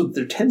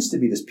tends to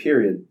be this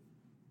period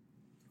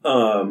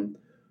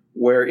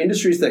where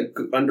industries that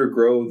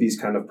undergo these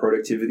kind of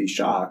productivity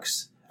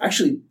shocks,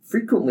 actually,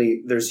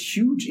 frequently, there's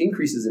huge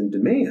increases in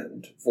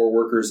demand for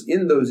workers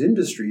in those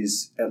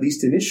industries, at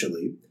least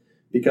initially,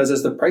 because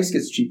as the price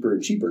gets cheaper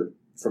and cheaper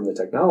from the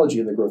technology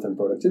and the growth in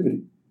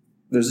productivity,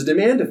 there's a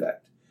demand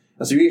effect.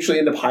 And so you actually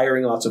end up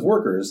hiring lots of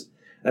workers,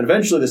 and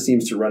eventually this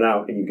seems to run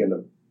out,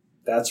 and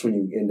that's when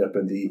you end up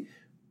in the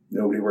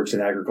nobody works in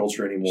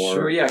agriculture anymore.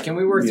 Sure, yeah. Can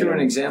we work through an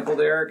example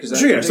there?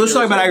 Sure, yeah. So let's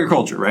talk about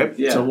agriculture, right?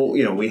 Yeah. So,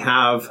 we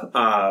have,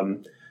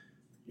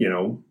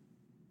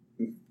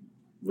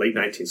 late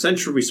 19th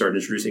century, we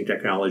started introducing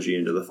technology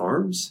into the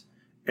farms.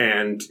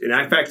 And in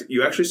fact,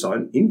 you actually saw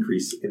an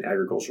increase in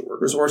agricultural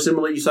workers, or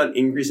similarly, you saw an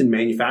increase in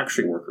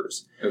manufacturing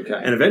workers. Okay.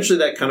 And eventually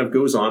that kind of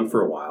goes on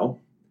for a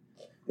while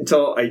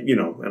until and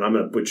I'm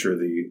going to butcher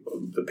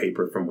the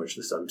paper from which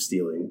I'm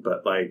stealing,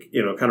 but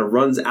kind of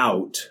runs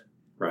out,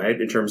 right?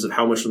 In terms of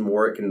how much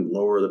more it can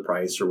lower the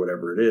price or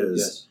whatever it is.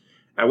 Yes.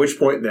 At which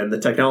point then the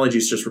technology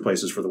just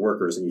replaces for the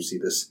workers and you see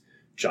this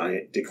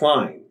giant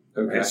decline.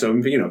 Okay. Right? So,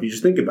 if you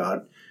just think about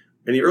it,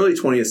 in the early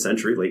 20th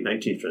century, late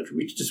 19th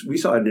century, we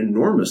saw an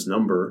enormous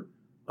number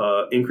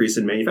increase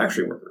in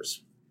manufacturing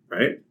workers,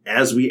 right?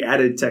 As we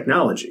added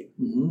technology,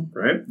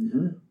 right?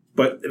 Mm-hmm.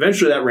 But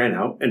eventually that ran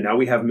out, and now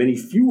we have many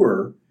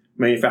fewer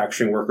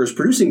manufacturing workers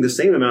producing the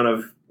same amount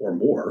of, or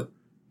more,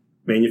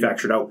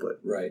 manufactured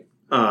output. Right.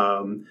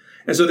 And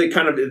so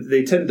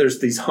there's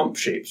these hump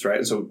shapes, right?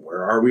 And so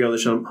where are we on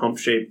this hump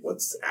shape?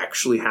 What's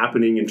actually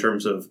happening in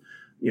terms of,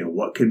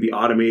 what can be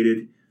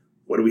automated?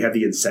 What do we have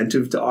the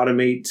incentive to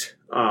automate?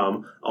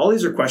 All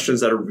these are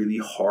questions that are really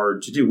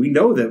hard to do. We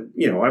know that,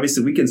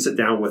 obviously we can sit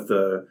down with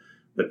the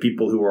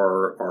people who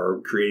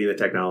are creating the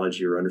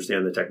technology or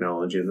understand the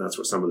technology, and that's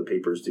what some of the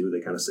papers do.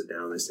 They kind of sit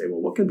down and they say,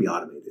 well, what can be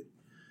automated,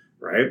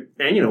 right?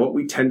 And what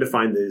we tend to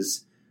find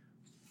is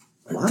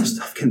a lot of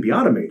stuff can be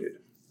automated,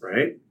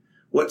 right?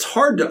 What's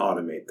hard to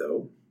automate,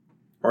 though,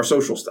 are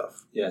social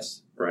stuff.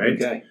 Yes. Right?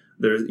 Okay.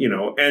 There's,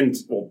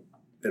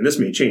 and this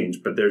may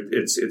change, but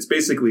it's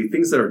basically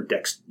things that are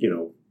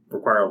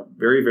require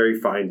very, very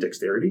fine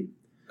dexterity.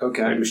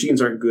 Okay. Right?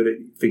 Machines aren't good at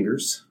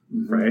fingers,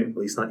 right? At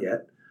least not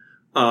yet.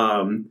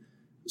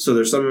 So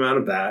there's some amount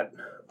of that.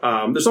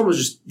 There's almost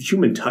just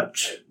human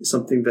touch,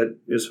 something that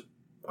is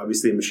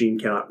obviously a machine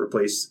cannot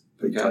replace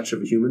the touch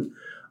of a human.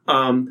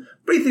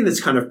 But anything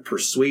that's kind of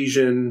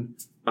persuasion,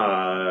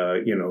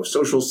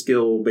 social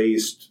skill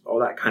based, all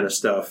that kind of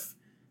stuff,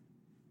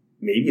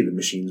 maybe the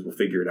machines will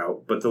figure it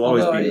out, but they'll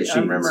always be machines. I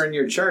remember in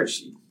your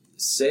church,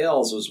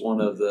 sales was one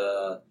of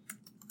the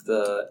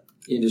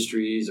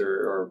industries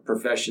or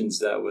professions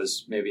that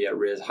was maybe at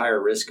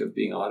higher risk of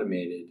being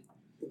automated.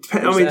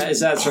 There's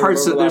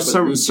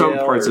some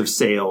parts of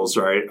sales,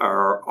 right,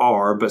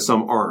 are, but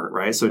some aren't,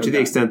 right? So to the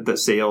extent that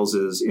sales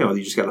is,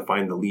 you just got to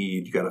find the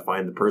lead, you got to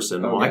find the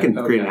person. Well, I can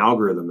create an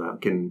algorithm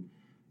that can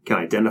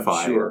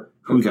identify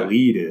who the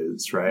lead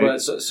is, right?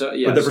 But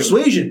but the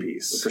persuasion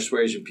piece,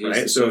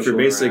 right? So if you're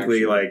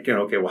basically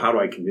well, how do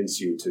I convince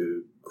you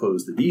to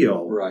close the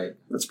deal? Right.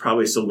 That's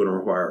probably still going to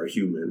require a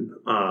human.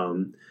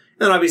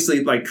 And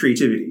obviously,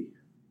 creativity,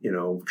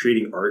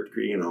 creating art,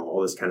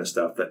 all this kind of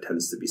stuff, that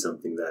tends to be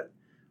something that,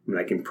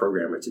 I can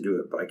program it to do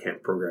it, but I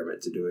can't program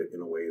it to do it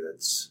in a way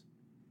that's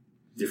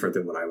different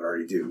than what I would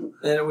already do.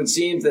 And it would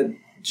seem that,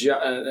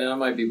 and I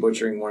might be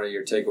butchering one of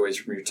your takeaways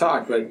from your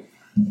talk, but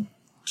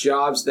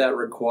jobs that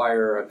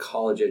require a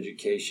college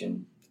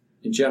education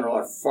in general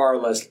are far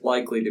less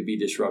likely to be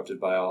disrupted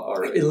by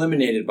or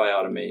eliminated by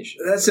automation.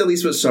 That's at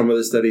least what some of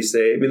the studies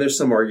say. There's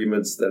some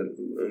arguments that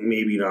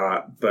maybe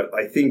not, but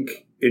I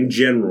think in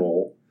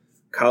general,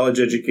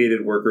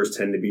 college-educated workers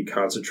tend to be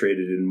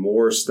concentrated in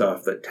more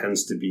stuff that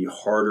tends to be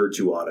harder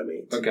to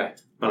automate. Okay.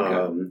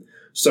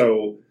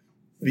 So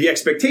the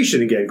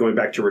expectation, again, going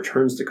back to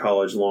returns to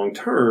college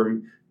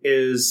long-term,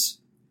 is,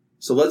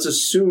 so let's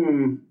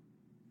assume,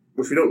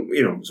 which we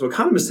don't, so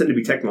economists tend to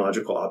be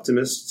technological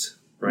optimists,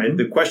 right? Mm-hmm.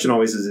 The question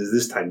always is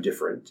this time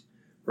different,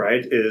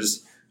 right?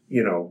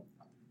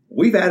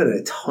 We've added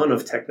a ton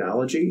of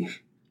technology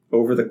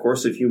over the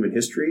course of human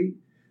history,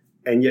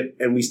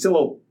 and we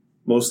still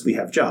mostly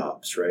have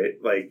jobs, right?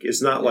 Like,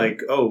 it's not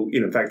like,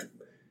 in fact,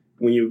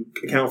 when you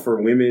account for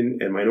women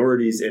and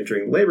minorities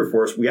entering the labor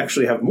force, we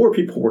actually have more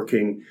people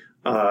working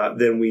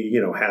than we,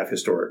 have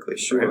historically.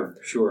 Sure, right?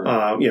 Sure.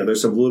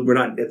 There's we're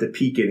not at the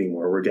peak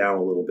anymore. We're down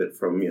a little bit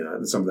from,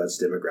 some of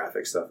that's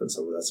demographic stuff and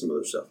some of that's some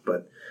other stuff.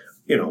 But,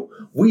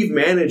 we've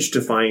managed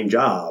to find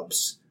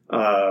jobs.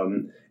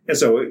 And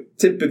so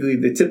typically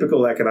the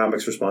typical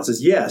economics response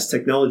is, yes,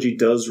 technology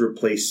does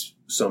replace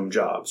some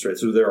jobs, right?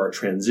 So there are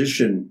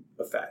transition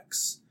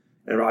effects.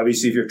 And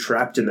obviously, if you're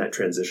trapped in that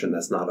transition,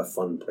 that's not a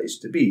fun place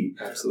to be.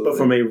 Absolutely. But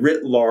from a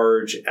writ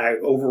large,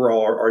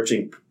 overall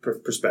arching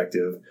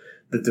perspective,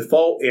 the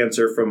default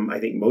answer from, I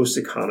think, most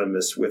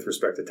economists with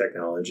respect to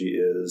technology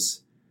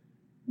is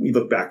we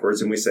look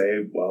backwards and we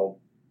say, well,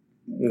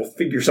 we'll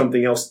figure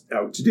something else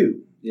out to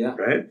do. Yeah.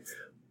 Right?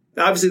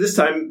 Obviously, this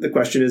time, the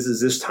question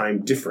is this time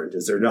different?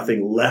 Is there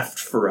nothing left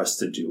for us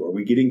to do? Are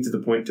we getting to the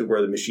point to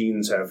where the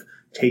machines have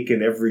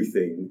taken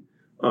everything?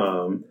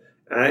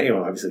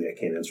 Obviously, I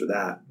can't answer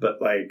that. But,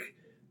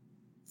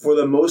 for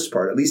the most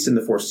part, at least in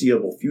the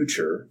foreseeable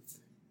future,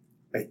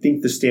 I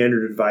think the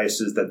standard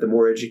advice is that the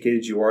more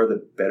educated you are,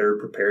 the better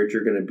prepared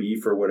you're going to be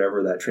for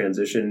whatever that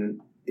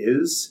transition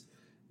is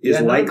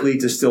likely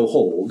to still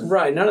hold.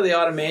 Right. None of the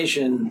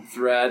automation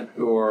threat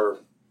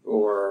or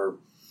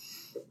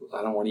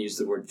I don't want to use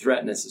the word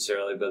threat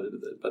necessarily,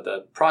 but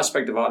the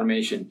prospect of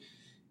automation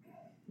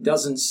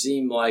doesn't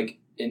seem like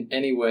in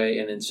any way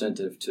an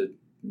incentive to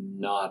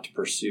not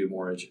pursue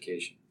more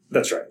education.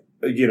 That's right.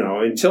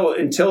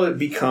 Until it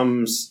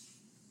becomes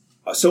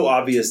so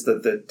obvious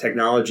that the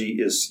technology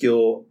is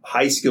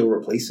high skill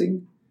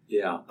replacing.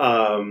 Yeah.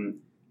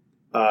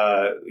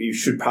 You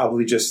should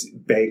probably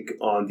just bank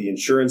on the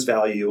insurance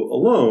value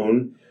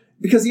alone.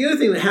 Because the other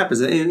thing that happens,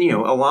 and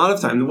a lot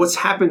of time, what's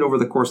happened over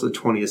the course of the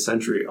 20th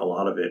century, a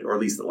lot of it, or at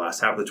least the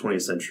last half of the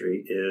 20th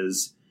century,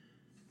 is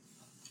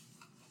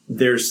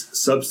there's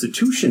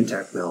substitution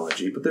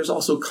technology, but there's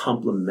also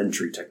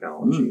complementary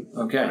technology.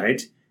 Okay.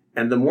 Right?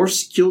 And the more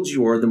skilled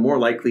you are, the more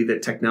likely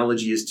that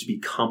technology is to be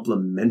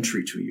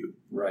complementary to you.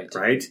 Right.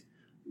 Right?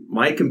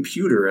 My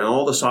computer and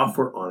all the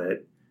software on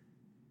it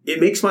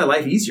makes my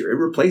life easier.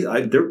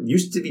 There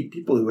used to be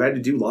people who had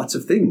to do lots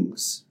of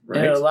things. Right?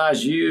 And it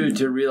allows you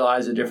to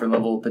realize a different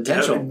level of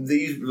potential.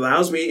 These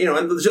allows me,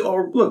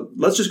 look,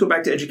 let's just go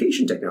back to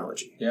education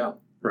technology. Yeah.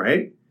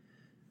 Right?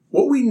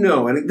 What we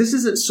know, and this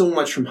isn't so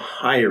much from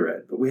higher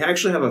ed, but we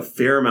actually have a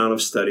fair amount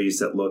of studies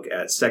that look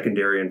at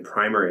secondary and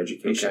primary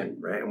education,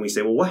 right? And we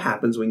say, well, what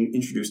happens when you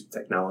introduce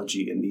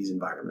technology in these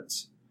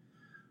environments?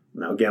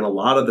 Now, again, a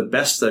lot of the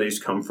best studies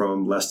come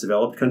from less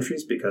developed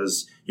countries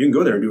because you can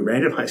go there and do a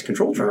randomized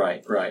control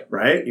trial.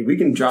 Right? We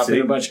can drop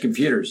in a bunch of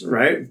computers.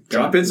 Right?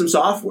 Drop in some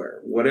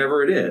software,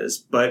 whatever it is.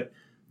 But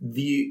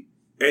then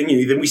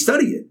we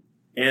study it.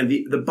 And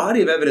the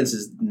body of evidence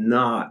is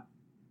not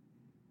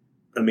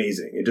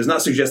amazing. It does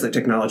not suggest that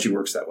technology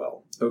works that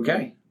well.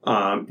 Okay.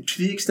 To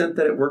the extent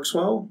that it works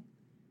well,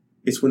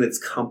 it's when it's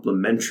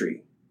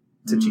complementary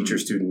to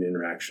teacher-student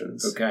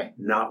interactions. Okay.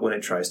 Not when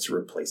it tries to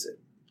replace it.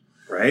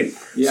 Right?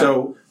 Yeah.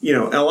 So,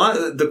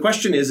 the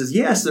question is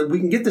yes, we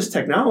can get this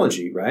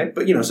technology, right?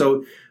 But,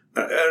 so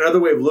another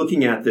way of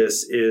looking at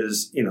this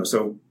is,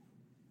 so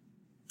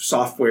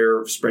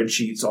software,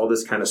 spreadsheets, all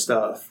this kind of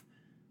stuff.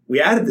 We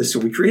added this, so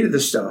we created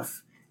this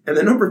stuff, and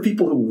the number of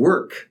people who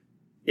work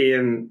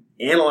in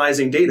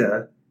analyzing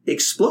data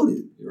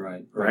exploded.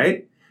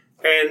 Right?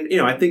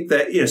 And, I think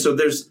that,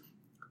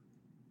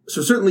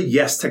 so certainly,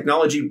 yes,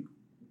 technology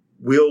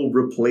will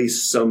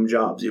replace some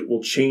jobs. It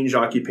will change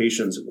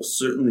occupations. It will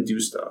certainly do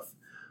stuff.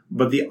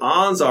 But the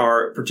odds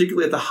are,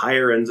 particularly at the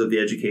higher ends of the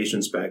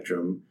education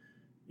spectrum,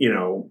 it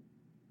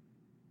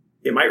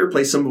might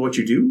replace some of what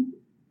you do.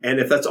 And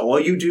if that's all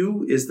you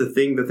do is the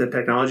thing that the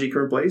technology can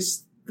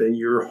replace, then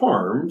you're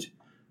harmed.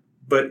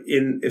 But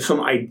if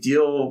some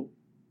ideal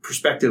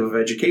perspective of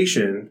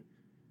education,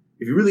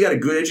 if you really got a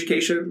good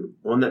education,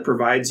 one that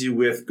provides you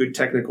with good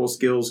technical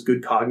skills,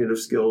 good cognitive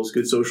skills,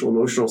 good social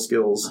emotional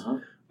skills,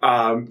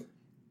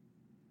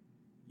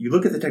 you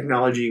look at the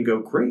technology and go,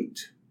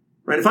 great,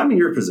 right? If I'm in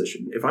your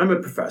position, if I'm a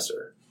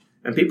professor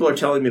and people are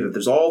telling me that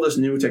there's all this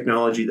new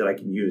technology that I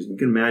can use, you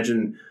can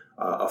imagine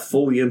a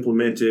fully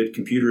implemented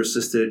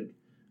computer-assisted,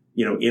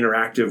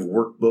 interactive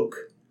workbook,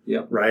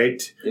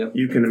 right? Yep.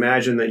 You can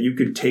imagine that you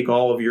could take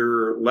all of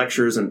your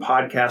lectures and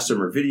podcast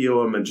them or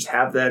video them and just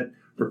have that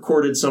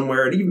recorded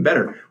somewhere. And even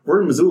better, we're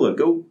in Missoula.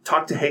 Go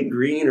talk to Hank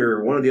Green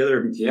or one of the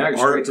other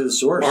straight to the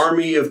source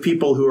army of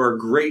people who are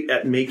great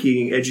at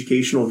making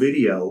educational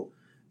video.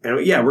 And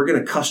we're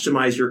going to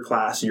customize your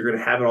class and you're going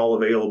to have it all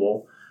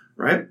available,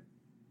 right?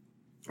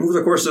 Over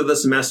the course of the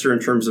semester, in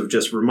terms of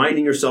just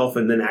reminding yourself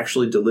and then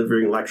actually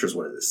delivering lectures,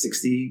 what is it,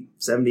 60,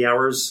 70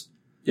 hours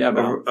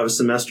of a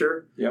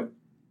semester? Yep.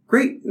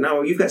 Great.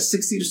 Now you've got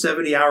 60 to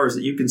 70 hours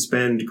that you can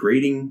spend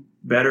grading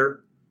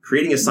better,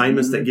 creating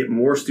assignments that get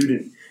more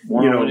student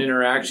one-on-one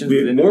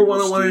interaction. More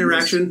one-on-one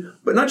interaction,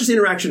 but not just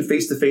interaction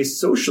face-to-face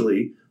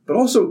socially, but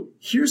also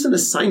here's an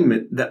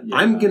assignment that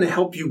I'm going to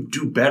help you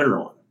do better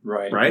on.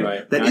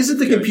 Right? That isn't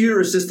the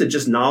computer-assisted,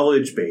 just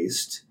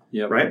knowledge-based,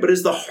 right? But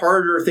is the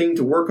harder thing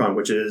to work on,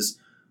 which is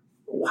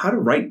how to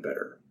write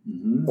better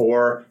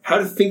or how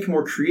to think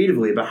more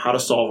creatively about how to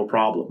solve a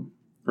problem,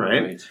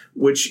 right?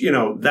 Which,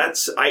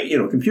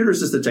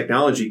 computer-assisted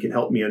technology can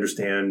help me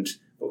understand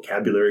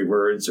vocabulary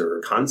words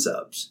or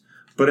concepts.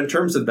 But in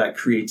terms of that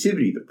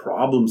creativity, the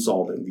problem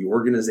solving, the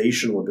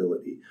organizational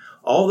ability,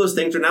 all those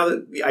things are now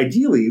that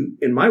ideally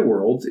in my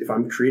world, if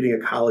I'm creating a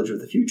college of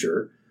the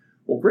future,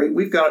 well, great.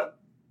 We've got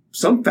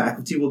some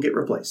faculty will get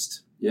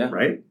replaced,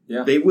 right?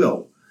 Yeah. They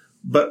will.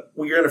 But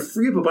we're going to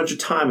free up a bunch of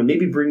time and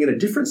maybe bring in a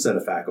different set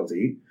of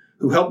faculty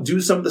who help do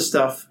some of the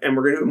stuff, and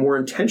we're going to do it more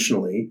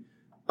intentionally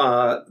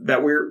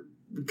that we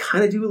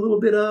kind of do a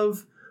little bit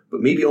of, but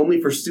maybe only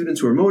for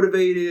students who are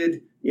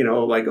motivated,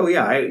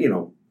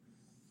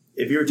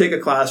 if you were to take a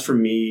class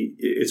from me,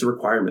 it's a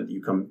requirement that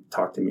you come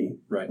talk to me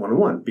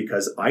one-on-one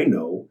because I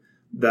know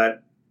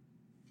that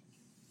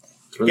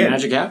that's where the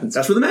magic happens.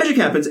 That's where the magic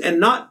happens. And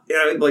not,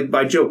 like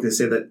by joke, they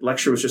say that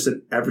lecture was just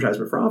an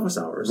advertisement for office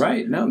hours.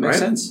 Right. No, it makes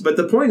sense. But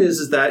the point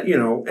is that,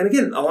 and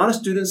again, a lot of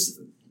students,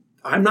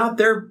 I'm not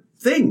their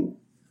thing.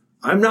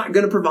 I'm not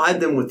going to provide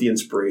them with the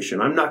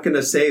inspiration. I'm not going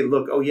to say,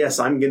 look, oh yes,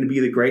 I'm going to be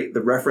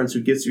the reference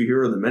who gets you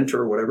here or the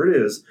mentor or whatever it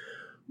is.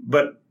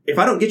 But if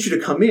I don't get you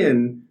to come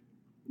in,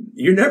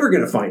 you're never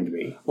going to find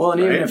me. Well, and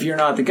even if you're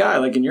not the guy,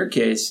 like in your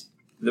case,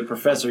 the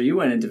professor you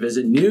went in to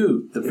visit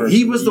knew the person.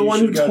 He was the one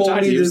who told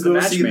me to go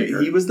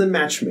see. He was the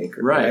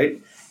matchmaker,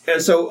 right?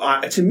 And so,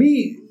 to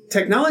me,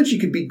 technology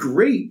could be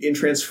great in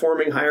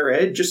transforming higher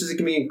ed, just as it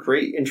can be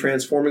great in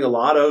transforming a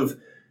lot of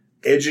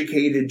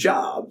educated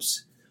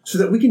jobs, so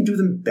that we can do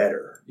them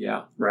better.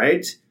 Yeah.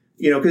 Right.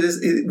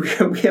 Because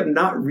we have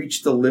not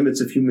reached the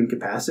limits of human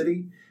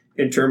capacity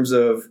in terms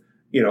of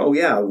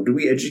do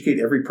we educate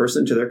every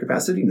person to their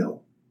capacity?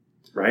 No.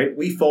 Right?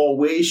 We fall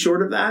way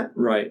short of that.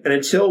 Right. And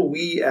until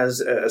we as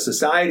a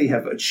society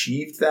have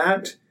achieved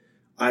that,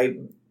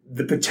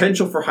 the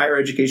potential for higher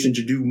education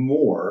to do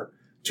more,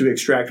 to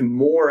extract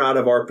more out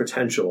of our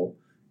potential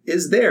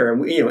is there. And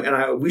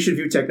we should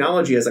view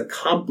technology as a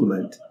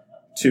complement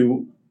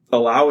to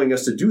allowing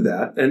us to do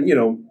that. And,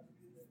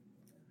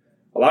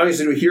 allowing us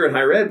to do it here in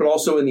higher ed, but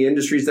also in the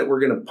industries that we're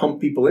going to pump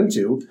people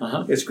into.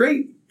 It's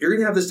great. You're going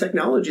to have this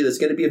technology that's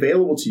going to be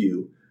available to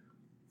you.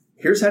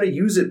 Here's how to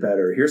use it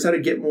better. Here's how to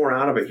get more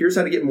out of it. Here's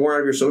how to get more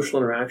out of your social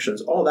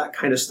interactions. All that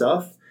kind of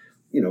stuff,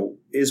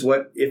 is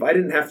what,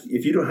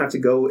 if you don't have to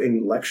go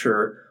and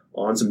lecture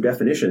on some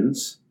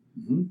definitions,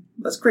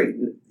 that's great.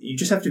 You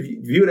just have to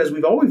view it as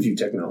we've always viewed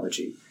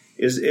technology.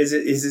 Is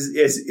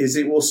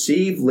it will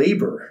save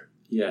labor.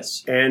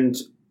 Yes. And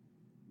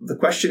the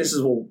question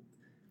is, well,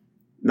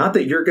 not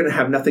that you're going to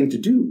have nothing to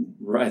do.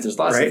 Right. There's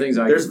lots of things.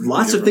 There's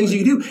lots of things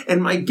you can do.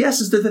 And my guess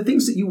is that the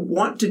things that you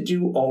want to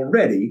do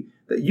already,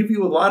 that you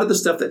view a lot of the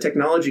stuff that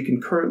technology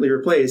can currently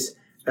replace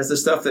as the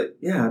stuff that,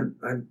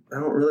 I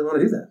don't really want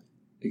to do that.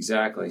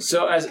 Exactly.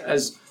 So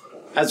as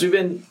we've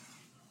been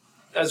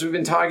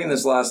talking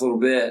this last little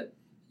bit,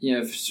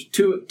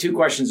 two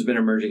questions have been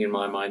emerging in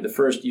my mind. The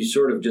first you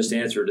sort of just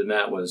answered, and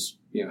that was,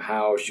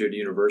 how should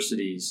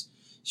universities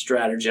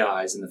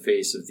strategize in the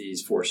face of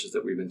these forces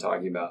that we've been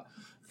talking about?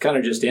 Kind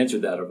of just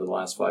answered that over the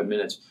last 5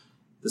 minutes.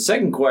 The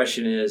second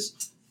question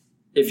is,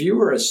 if you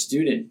were a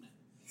student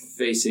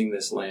facing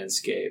this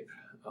landscape,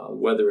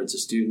 whether it's a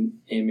student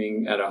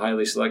aiming at a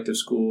highly selective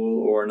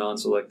school or a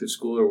non-selective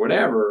school or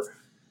whatever,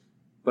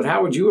 but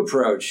how would you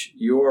approach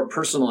your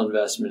personal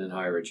investment in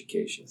higher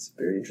education? It's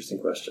a very interesting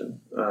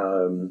question.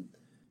 The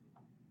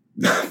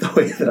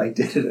way that I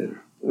did it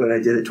when I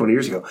did it 20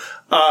 years ago.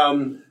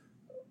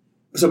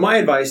 So my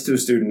advice to a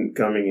student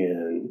coming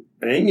in,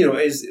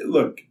 is,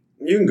 look,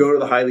 you can go to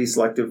the highly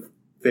selective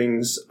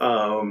things,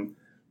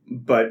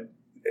 but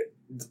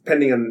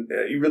depending on,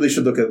 you really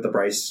should look at the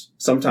price.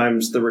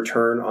 Sometimes the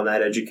return on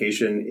that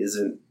education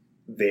isn't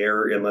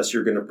there unless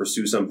you're going to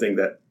pursue something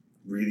that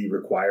really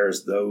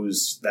requires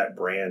that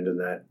brand and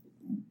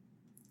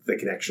the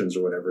connections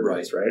or whatever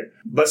it is, right?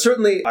 But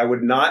certainly I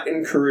would not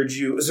encourage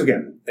you. So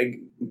again,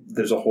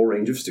 there's a whole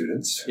range of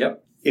students.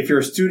 Yep. If you're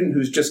a student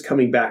who's just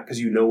coming back because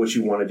you know what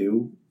you want to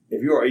do,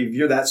 if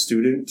you're that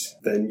student,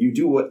 then you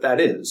do what that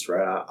is,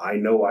 right? I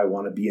know I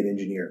want to be an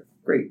engineer.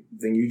 Great.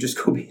 Then you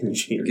just go be an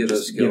engineer. Get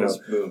those skills.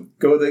 Boom.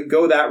 Go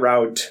that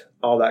route,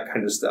 all that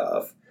kind of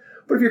stuff.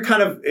 But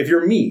if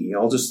you're me,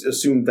 I'll just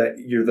assume that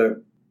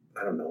you're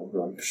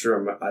I'm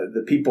sure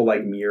the people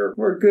like me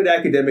we're good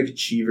academic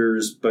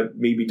achievers, but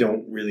maybe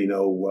don't really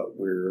know what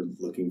we're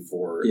looking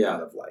for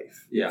out of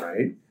life. Yeah.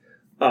 Right?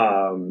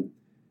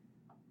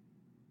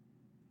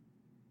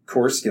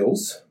 Core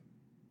skills,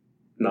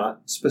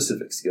 not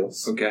specific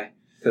skills. Okay.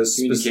 Because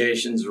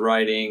communications,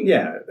 writing.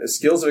 Yeah.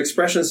 Skills of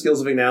expression, skills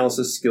of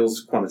analysis,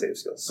 quantitative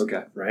skills.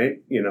 Okay.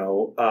 Right?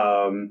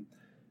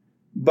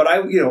 But I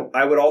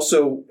would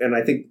also, and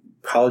I think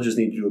colleges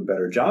need to do a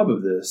better job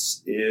of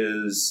this,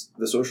 is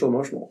the social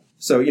emotional.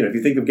 So, if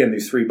you think of, again,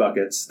 these three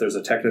buckets, there's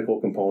a technical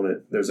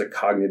component, there's a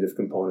cognitive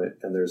component,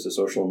 and there's a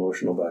social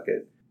emotional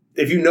bucket.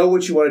 If you know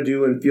what you want to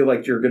do and feel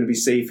like you're going to be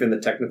safe in the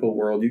technical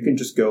world, you can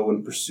just go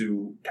and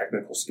pursue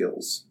technical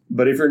skills.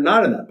 But if you're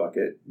not in that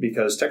bucket,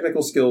 because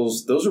technical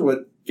skills, those are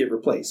what get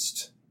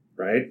replaced,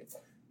 right?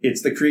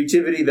 It's the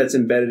creativity that's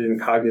embedded in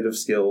cognitive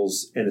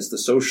skills, and it's the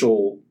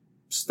social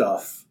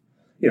stuff.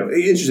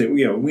 Interesting.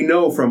 We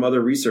know from other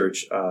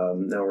research, now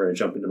we're going to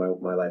jump into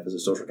my life as a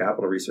social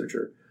capital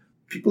researcher.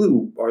 People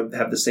who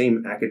have the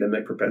same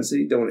academic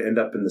propensity don't end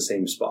up in the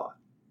same spot.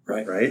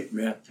 Right?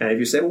 Yeah. And if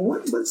you say,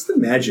 well, what's the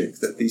magic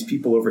that these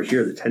people over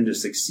here that tend to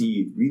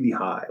succeed really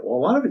high? Well,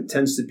 a lot of it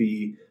tends to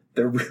be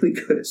they're really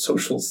good at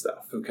social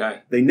stuff.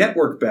 Okay. They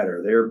network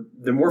better.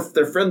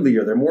 They're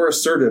friendlier. They're more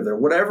assertive. They're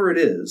whatever it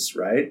is,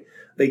 right?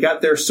 They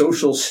got their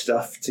social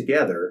stuff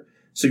together.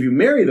 So if you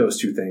marry those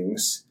two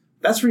things,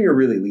 that's when you're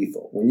really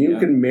lethal. When you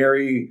can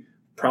marry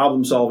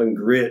problem-solving,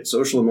 grit,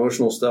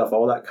 social-emotional stuff,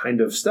 all that kind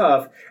of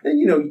stuff,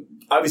 and,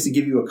 obviously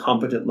give you a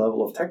competent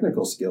level of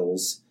technical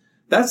skills,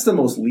 that's the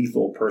most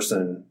lethal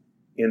person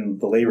in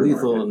the labor market.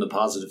 Lethal in the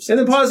positive sense.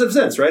 In the positive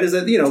sense, right? Is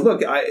that,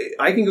 look,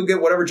 I can go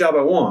get whatever job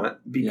I want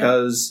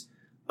because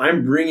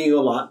I'm bringing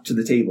a lot to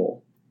the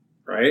table,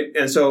 right?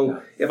 And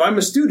so if I'm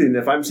a student,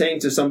 if I'm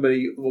saying to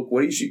somebody, look,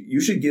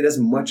 you should get as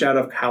much out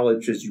of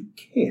college as you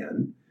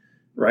can,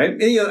 right?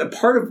 And, a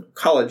part of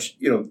college,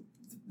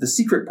 the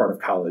secret part of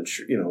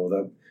college, we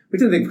tend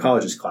to think of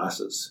college as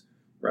classes,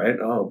 right?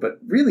 Oh, but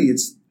really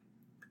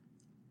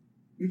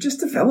you're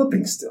just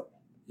developing still.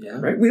 Yeah.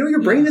 Right? We know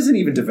your brain isn't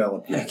even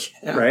developed yet,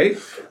 right?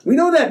 We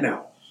know that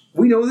now.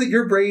 We know that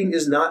your brain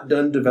is not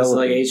done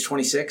developing. It's like age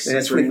 26. And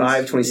it's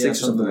 25, 26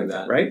 or something like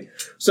that, right?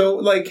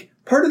 So,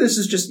 part of this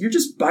is you're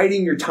just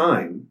biding your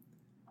time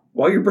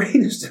while your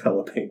brain is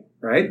developing,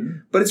 right? Mm-hmm.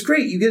 But it's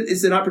great.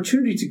 It's an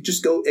opportunity to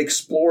just go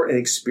explore and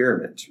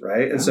experiment,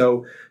 right? Yeah. And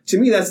so, to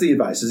me, that's the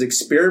advice, is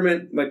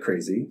experiment like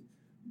crazy.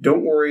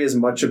 Don't worry as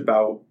much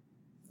about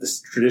the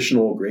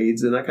traditional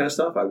grades and that kind of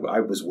stuff. I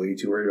was way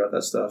too worried about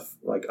that stuff.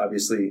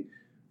 Obviously,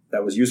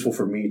 that was useful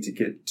for me to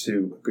get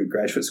to a good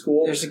graduate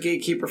school. There's a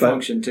gatekeeper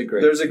function to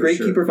grades. There's a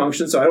gatekeeper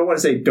function. So I don't want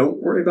to say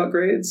don't worry about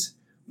grades,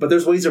 but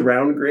there's ways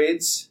around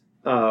grades.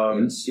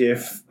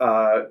 Yes.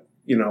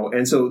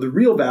 And so the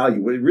real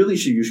value, what really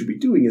you should be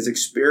doing is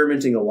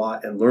experimenting a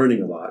lot and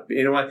learning a lot.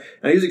 And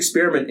I use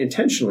experiment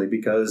intentionally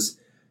because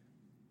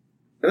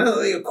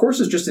a course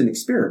is just an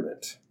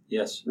experiment.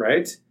 Yes.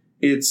 Right?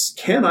 It's,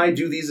 can I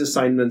do these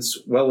assignments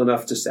well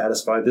enough to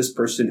satisfy this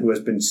person who has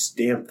been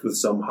stamped with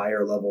some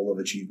higher level of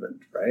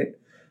achievement, right?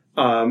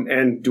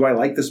 And do I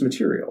like this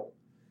material?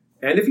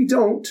 And if you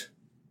don't,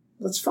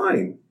 that's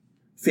fine.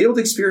 Failed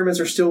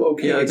experiments are still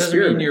okay. Yeah, it doesn't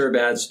mean you're a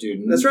bad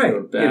student. That's right.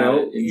 Or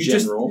bad in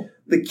general.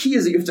 The key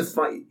is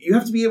that you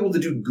have to be able to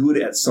do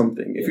good at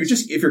something.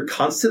 If you're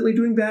constantly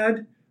doing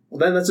bad, well,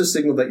 then that's a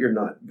signal that you're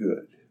not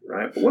good,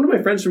 right? But one of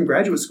my friends from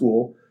graduate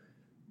school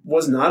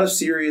was not a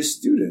serious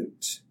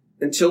student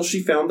until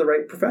she found the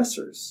right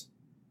professors,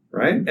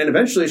 right? Mm-hmm. And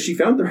eventually she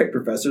found the right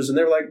professors, and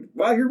they were like,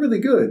 wow, you're really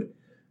good.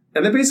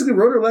 And they basically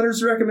wrote her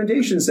letters of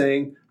recommendation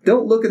saying,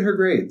 don't look at her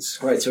grades.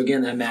 Right, so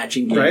again, that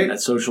matching game, right?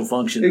 That social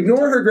function.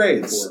 Ignore her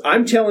grades. Before.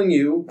 I'm telling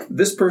you,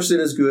 this person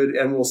is good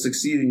and will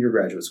succeed in your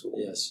graduate school.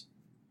 Yes.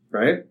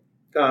 Right?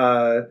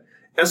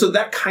 And so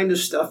that kind of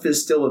stuff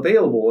is still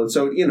available. And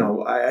so,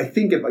 I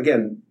think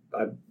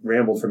I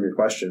rambled from your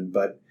question,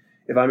 but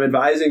if I'm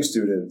advising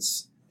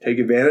students, take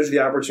advantage of the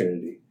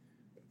opportunity,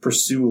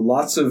 pursue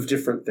lots of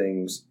different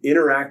things,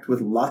 interact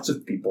with lots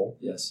of people.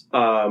 Yes.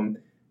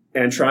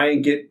 And try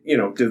and get,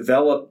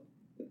 develop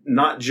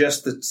not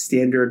just the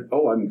standard,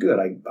 I'm good.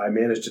 I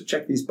managed to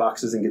check these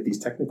boxes and get these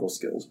technical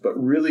skills, but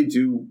really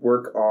do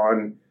work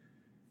on,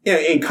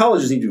 and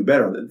colleges need to do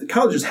better on it. The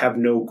colleges have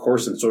no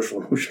course in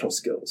social emotional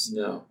skills.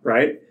 No.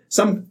 Right?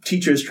 Some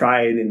teachers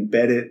try and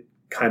embed it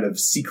kind of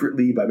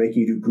secretly by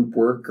making you do group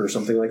work or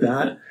something like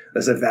that,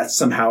 as if that's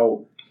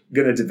somehow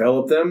going to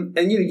develop them.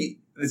 And,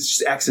 it's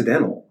just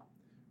accidental,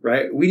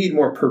 right? We need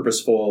more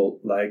purposeful,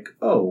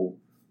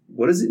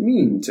 what does it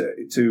mean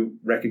to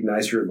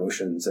recognize your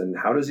emotions, and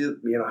how do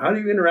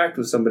you interact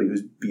with somebody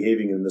who's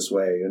behaving in this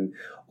way, and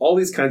all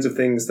these kinds of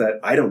things that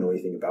I don't know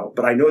anything about,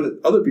 but I know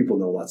that other people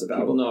know lots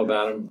about. People know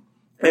about them.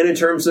 And in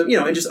terms of,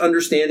 and just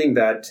understanding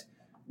that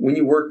when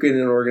you work in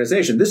an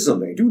organization, this is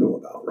something I do know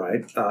about,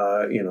 right?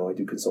 I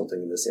do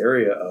consulting in this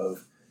area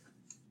of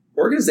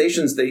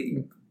organizations.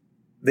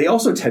 They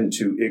also tend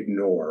to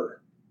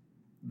ignore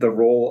the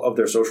role of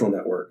their social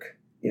network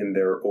in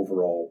their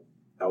overall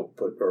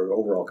output or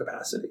overall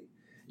capacity.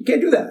 You can't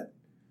do that.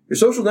 Your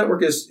social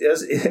network is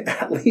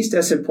at least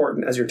as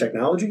important as your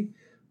technology,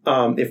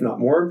 if not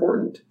more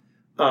important,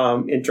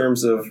 in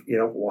terms of,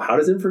 how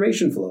does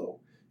information flow?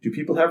 Do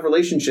people have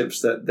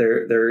relationships that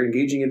they're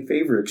engaging in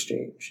favor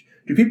exchange?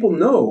 Do people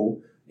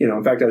know,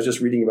 in fact, I was just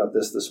reading about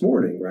this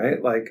morning, right?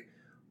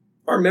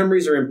 our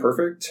memories are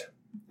imperfect.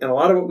 And a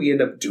lot of what we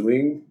end up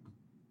doing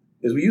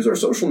is we use our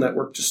social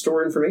network to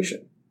store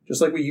information.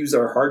 Just like we use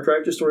our hard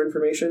drive to store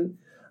information,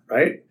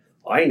 right?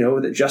 I know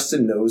that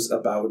Justin knows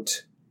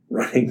about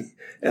running,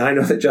 and I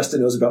know that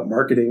Justin knows about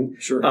marketing.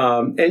 Sure.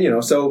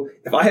 So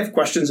if I have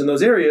questions in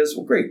those areas,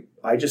 well, great.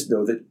 I just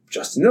know that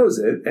Justin knows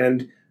it.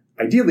 And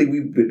ideally,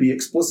 we would be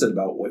explicit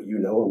about what you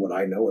know and what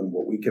I know and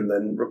what we can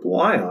then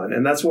rely on.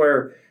 And that's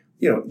where,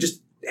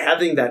 just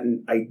having that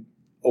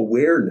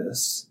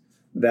awareness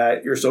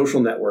that your social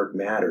network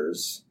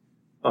matters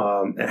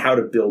and how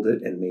to build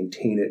it and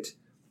maintain it,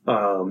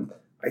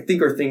 I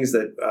think are things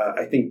that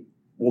I think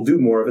we'll do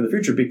more of in the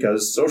future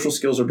because social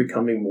skills are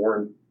becoming more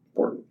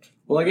important.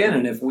 Well, again,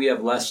 and if we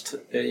have less,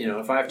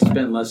 if I have to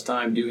spend less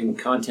time doing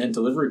the content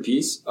delivery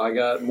piece, I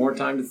got more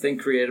time to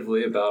think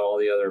creatively about all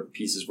the other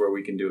pieces where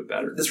we can do it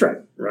better. That's right.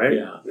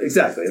 Yeah,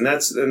 exactly. And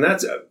that's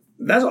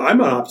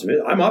I'm an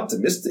optimist. I'm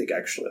optimistic,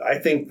 actually. I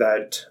think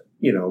that,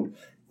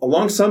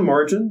 along some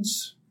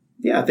margins,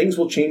 things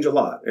will change a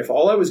lot. If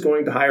all I was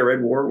going to higher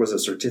ed for was a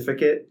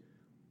certificate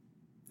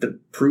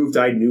that proved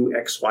I knew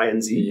X, Y,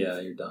 and Z. Yeah,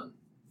 you're done.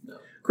 No.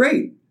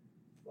 Great.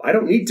 I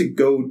don't need to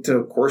go to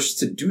a course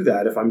to do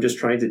that if I'm just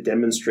trying to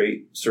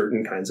demonstrate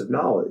certain kinds of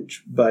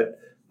knowledge. But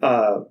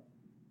to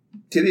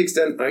the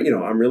extent,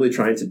 I'm really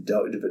trying to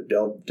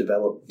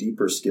develop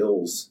deeper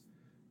skills.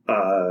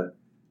 I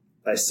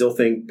still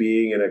think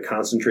being in a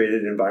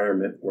concentrated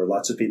environment where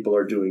lots of people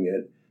are doing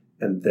it,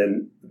 and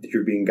then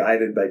you're being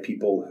guided by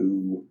people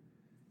who,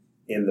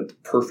 in the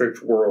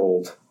perfect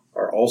world,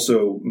 are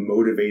also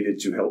motivated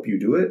to help you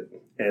do it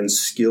and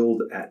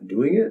skilled at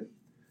doing it.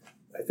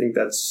 I think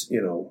that's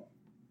a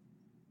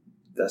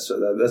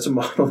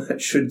model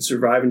that should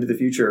survive into the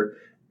future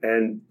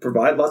and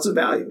provide lots of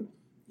value.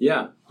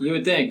 Yeah, you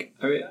would think.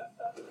 I mean,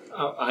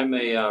 I'm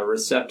a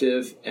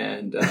receptive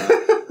and I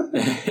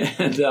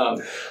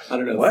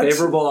don't know,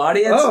 favorable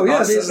audience. Oh,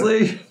 yes.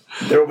 Obviously.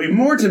 There will be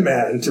more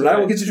demand, and I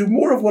will get to do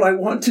more of what I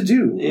want to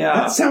do. Yeah.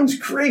 That sounds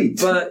great.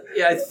 But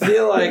I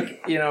feel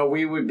like,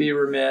 we would be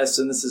remiss,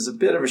 and this is a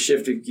bit of a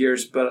shift of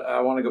gears, but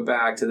I want to go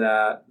back to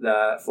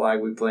that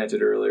flag we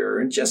planted earlier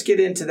and just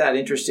get into that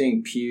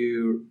interesting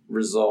Pew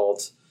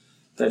result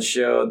that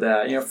showed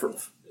that, for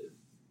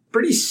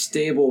pretty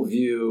stable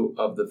view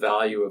of the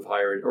value of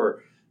higher ed,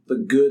 or the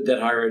good that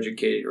higher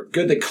education, or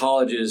good that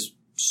colleges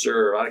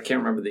serve. I can't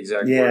remember the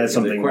exact word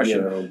something, the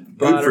question.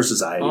 Good for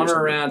society. On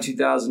or around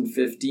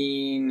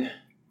 2015,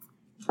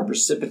 a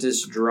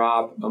precipitous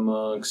drop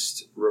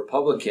amongst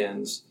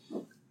Republicans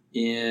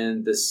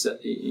in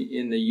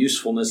the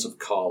usefulness of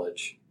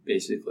college,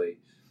 basically.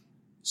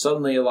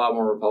 Suddenly, a lot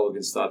more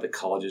Republicans thought that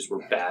colleges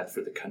were bad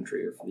for the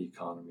country or for the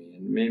economy.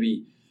 And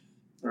maybe,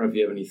 I don't know if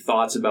you have any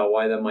thoughts about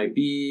why that might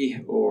be,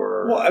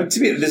 or... Well, to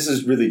me, this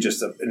is really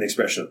just an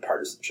expression of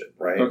partisanship,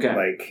 right? Okay.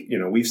 Like,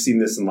 we've seen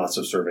this in lots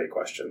of survey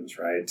questions,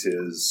 right?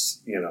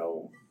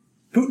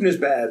 Putin is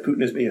bad,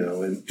 Putin is,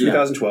 in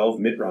 2012,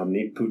 Mitt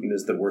Romney, Putin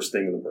is the worst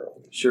thing in the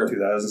world. Sure.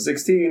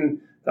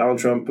 2016, Donald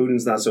Trump,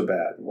 Putin's not so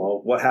bad.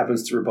 Well, what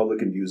happens to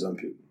Republican views on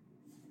Putin?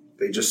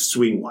 They just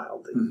swing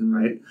wildly,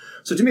 right?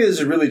 So to me, this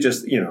is really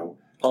just,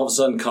 all of a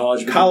sudden,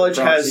 college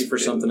has for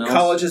something else.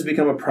 College has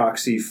become a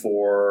proxy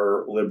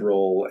for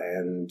liberal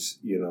and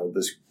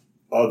this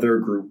other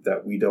group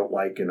that we don't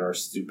like in our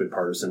stupid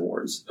partisan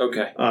wars.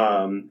 Okay.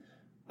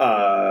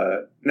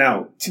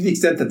 Now, to the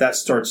extent that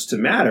starts to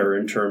matter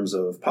in terms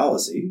of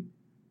policy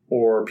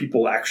or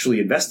people actually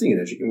investing in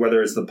education,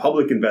 whether it's the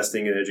public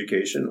investing in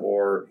education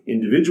or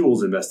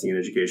individuals investing in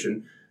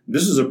education,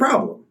 this is a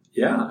problem.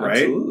 Yeah,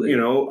 right. Absolutely.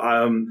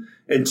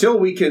 Until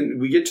we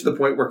get to the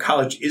point where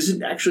college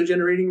isn't actually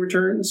generating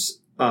returns.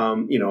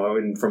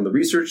 And from the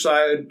research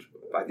side,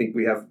 I think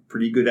we have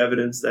pretty good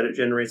evidence that it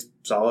generates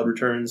solid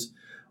returns.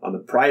 On the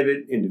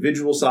private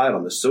individual side,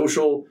 on the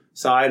social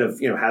side of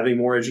having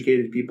more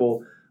educated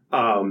people,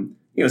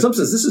 in some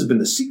sense, this has been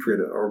the secret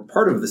or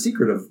part of the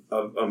secret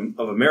of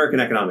American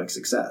economic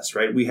success.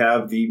 Right. We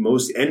have the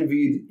most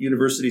envied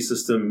university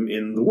system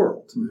in the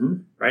world.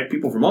 Right.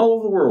 People from all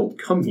over the world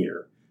come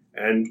here.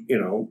 And,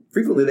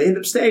 frequently they end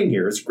up staying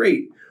here. It's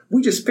great.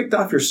 We just picked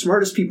off your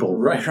smartest people.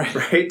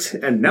 Right.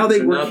 And now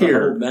they work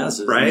here.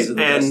 Masses. Right. These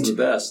are the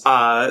best.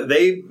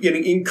 They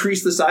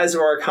increase the size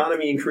of our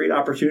economy and create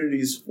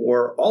opportunities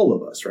for all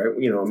of us. Right.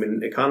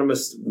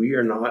 Economists, we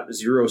are not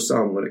zero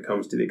sum when it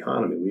comes to the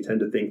economy. We tend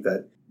to think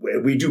that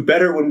we do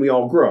better when we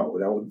all grow.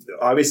 Now,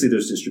 obviously,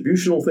 there's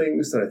distributional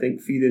things that I think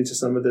feed into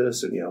some of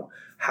this. And,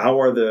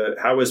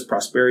 how is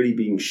prosperity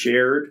being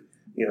shared?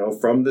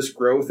 From this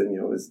growth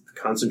and, is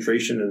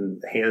concentration in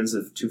the hands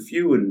of too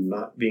few and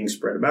not being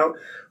spread about.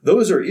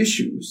 Those are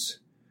issues,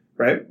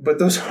 right? But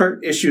those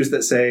aren't issues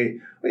that say,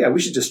 we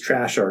should just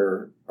trash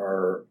our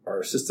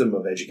system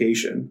of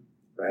education,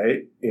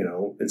 right?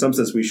 In some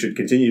sense, we should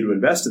continue to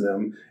invest in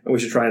them and we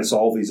should try and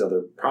solve these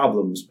other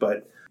problems.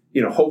 But,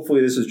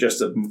 hopefully this is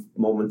just a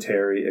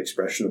momentary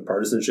expression of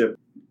partisanship.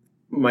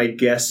 My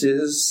guess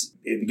is,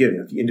 again,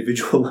 at the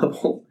individual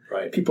level,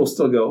 Right. people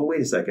still go, oh,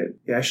 wait a second.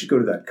 Yeah, I should go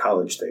to that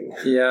college thing.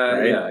 Yeah,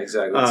 right? yeah,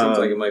 exactly. It seems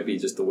like it might be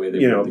just the way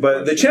they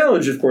but the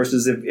challenge, of course,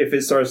 is if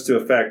it starts to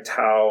affect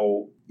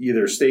how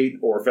either state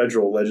or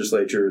federal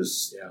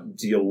legislatures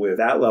deal with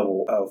that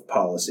level of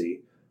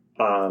policy,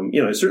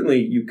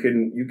 certainly you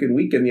can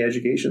weaken the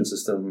education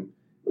system.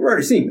 We're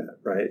already seeing that,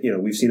 right?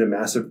 We've seen a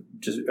massive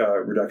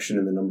reduction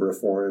in the number of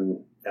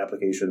foreign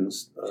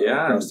applications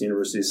across the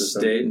university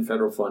system. State and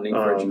federal funding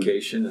for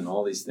education and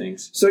all these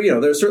things. So,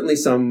 there's certainly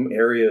some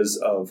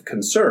areas of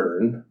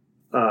concern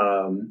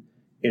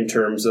in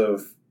terms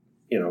of,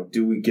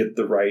 do we get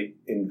the right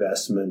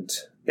investment?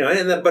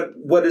 But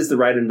what is the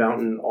right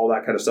amount and all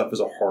that kind of stuff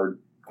is a hard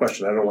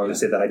question. I don't want to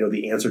say that I know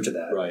the answer to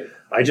that. Right.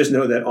 I just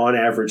know that on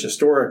average,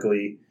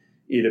 historically,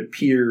 it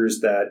appears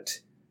that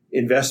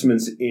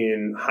investments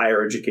in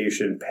higher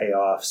education pay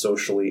off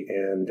socially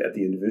and at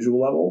the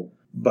individual level.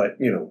 But,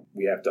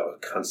 we have to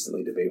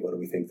constantly debate what do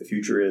we think the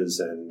future is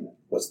and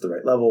what's the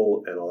right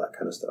level and all that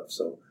kind of stuff.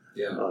 So,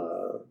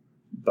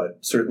 but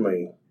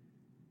certainly,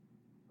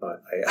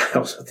 I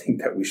also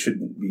think that we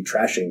shouldn't be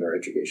trashing our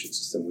education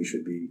system. We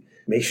should be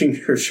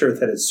making sure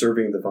that it's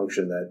serving the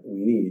function that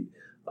we need.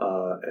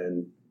 I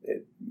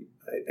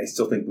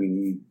still think we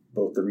need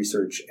both the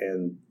research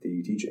and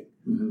the teaching.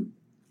 Mm-hmm.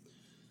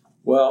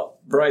 Well,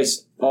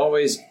 Bryce,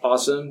 always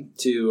awesome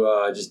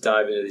to just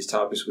dive into these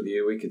topics with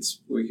you. We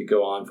could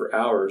go on for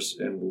hours,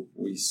 and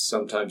we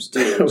sometimes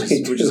do,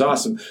 which is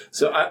awesome.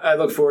 So I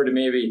look forward to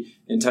maybe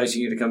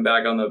enticing you to come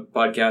back on the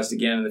podcast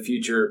again in the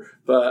future.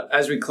 But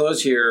as we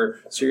close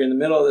here, so you're in the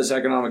middle of this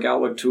Economic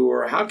Outlook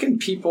tour. How can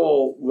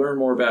people learn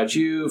more about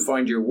you,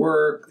 find your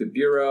work, the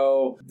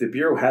Bureau? The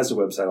Bureau has a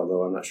website,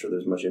 although I'm not sure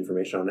there's much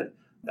information on it.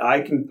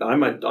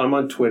 I'm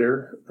on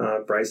Twitter,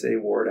 Bryce A.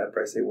 Ward, at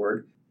Bryce A.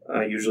 Ward.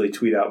 I usually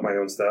tweet out my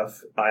own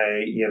stuff.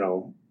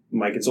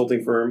 My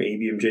consulting firm,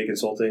 ABMJ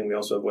Consulting, we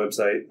also have a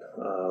website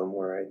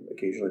where I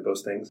occasionally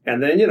post things. And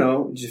then,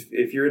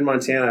 if you're in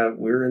Montana,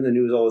 we're in the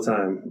news all the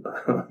time.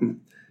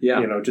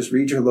 Just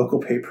read your local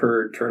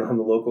paper, turn on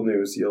the local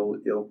news. You'll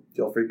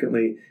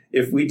frequently,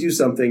 if we do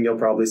something, you'll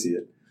probably see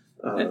it.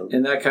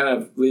 And that kind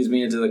of leads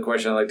me into the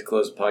question I like to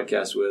close the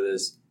podcast with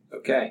is,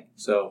 okay,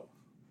 so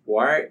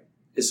why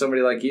is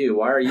somebody like you,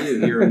 why are you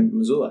here in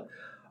Missoula?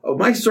 Oh,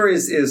 my story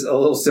is a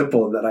little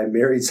simple in that I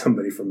married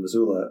somebody from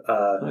Missoula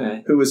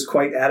who was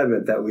quite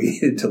adamant that we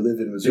needed to live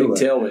in Missoula.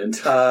 Big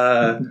tailwind.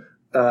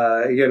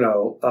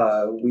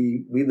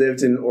 We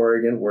lived in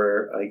Oregon,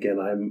 where again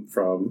I'm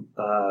from,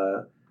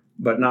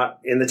 but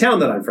not in the town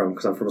that I'm from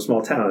because I'm from a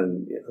small town,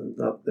 and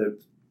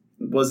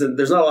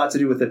there's not a lot to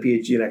do with the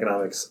PhD in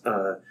economics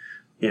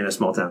in a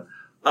small town.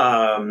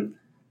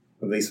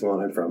 At least the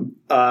one I'm from.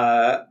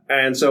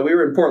 And so we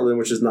were in Portland,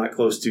 which is not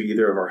close to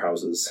either of our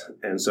houses.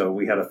 And so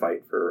we had a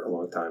fight for a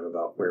long time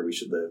about where we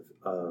should live.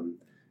 And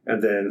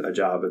then a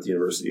job at the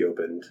university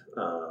opened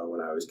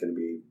when I was going to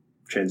be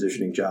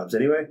transitioning jobs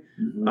anyway.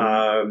 Mm-hmm.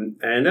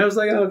 And I was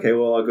like, okay,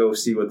 well, I'll go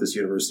see what this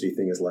university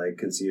thing is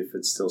like and see if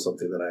it's still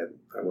something that I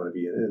want to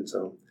be in. And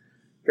so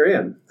here I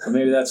am. Well,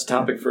 maybe that's a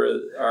topic for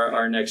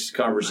our next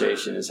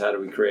conversation is how do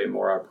we create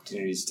more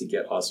opportunities to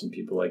get awesome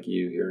people like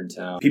you here in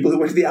town. People who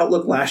went to the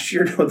Outlook last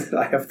year know that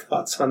I have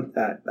thoughts on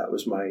that. That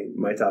was my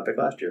topic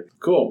last year.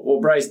 Cool.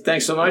 Well, Bryce,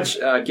 thanks so much.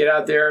 Get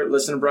out there,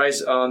 listen to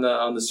Bryce on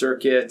the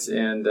circuit,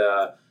 and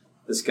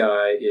this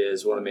guy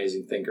is one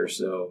amazing thinker.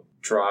 So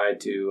try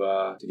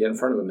to get in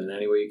front of him in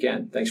any way you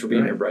can. Thanks for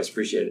being here, Bryce.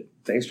 Appreciate it.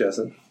 Thanks,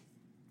 Justin.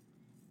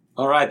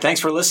 All right.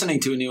 Thanks for listening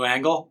to A New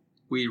Angle.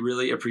 We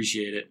really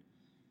appreciate it.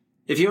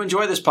 If you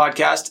enjoy this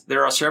podcast,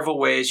 there are several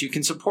ways you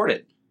can support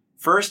it.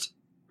 First,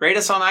 rate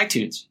us on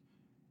iTunes.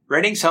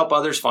 Ratings help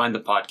others find the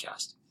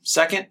podcast.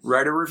 Second,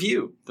 write a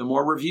review. The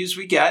more reviews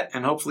we get,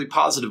 and hopefully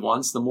positive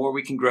ones, the more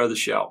we can grow the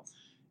show.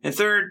 And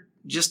third,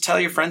 just tell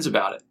your friends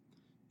about it.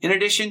 In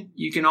addition,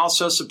 you can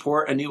also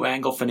support A New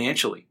Angle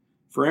financially.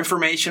 For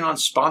information on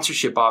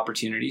sponsorship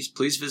opportunities,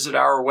 please visit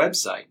our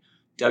website,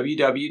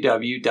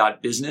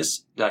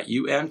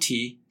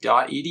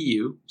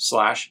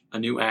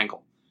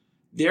 www.business.umt.edu/anewangle.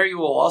 There you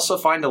will also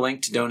find a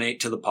link to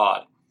donate to the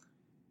pod.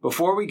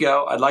 Before we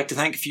go, I'd like to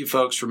thank a few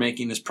folks for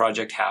making this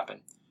project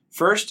happen.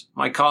 First,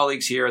 my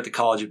colleagues here at the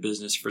College of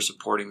Business for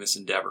supporting this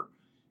endeavor.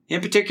 In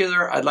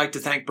particular, I'd like to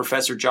thank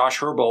Professor Josh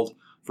Herbold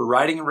for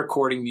writing and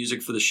recording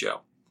music for the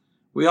show.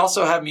 We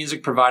also have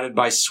music provided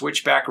by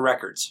Switchback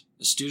Records,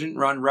 a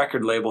student-run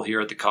record label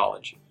here at the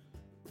college.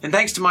 And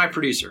thanks to my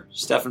producer,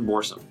 Stefan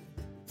Borsum.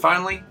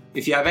 Finally,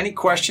 if you have any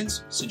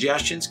questions,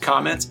 suggestions,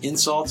 comments,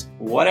 insults,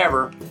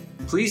 whatever,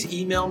 please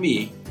email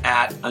me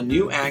at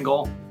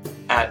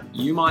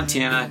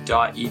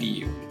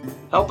anewangle@umontana.edu.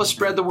 Help us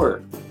spread the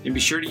word, and be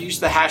sure to use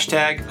the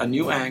hashtag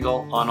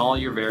 #ANewAngle on all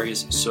your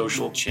various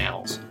social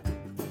channels.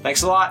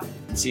 Thanks a lot,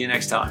 and see you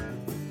next time.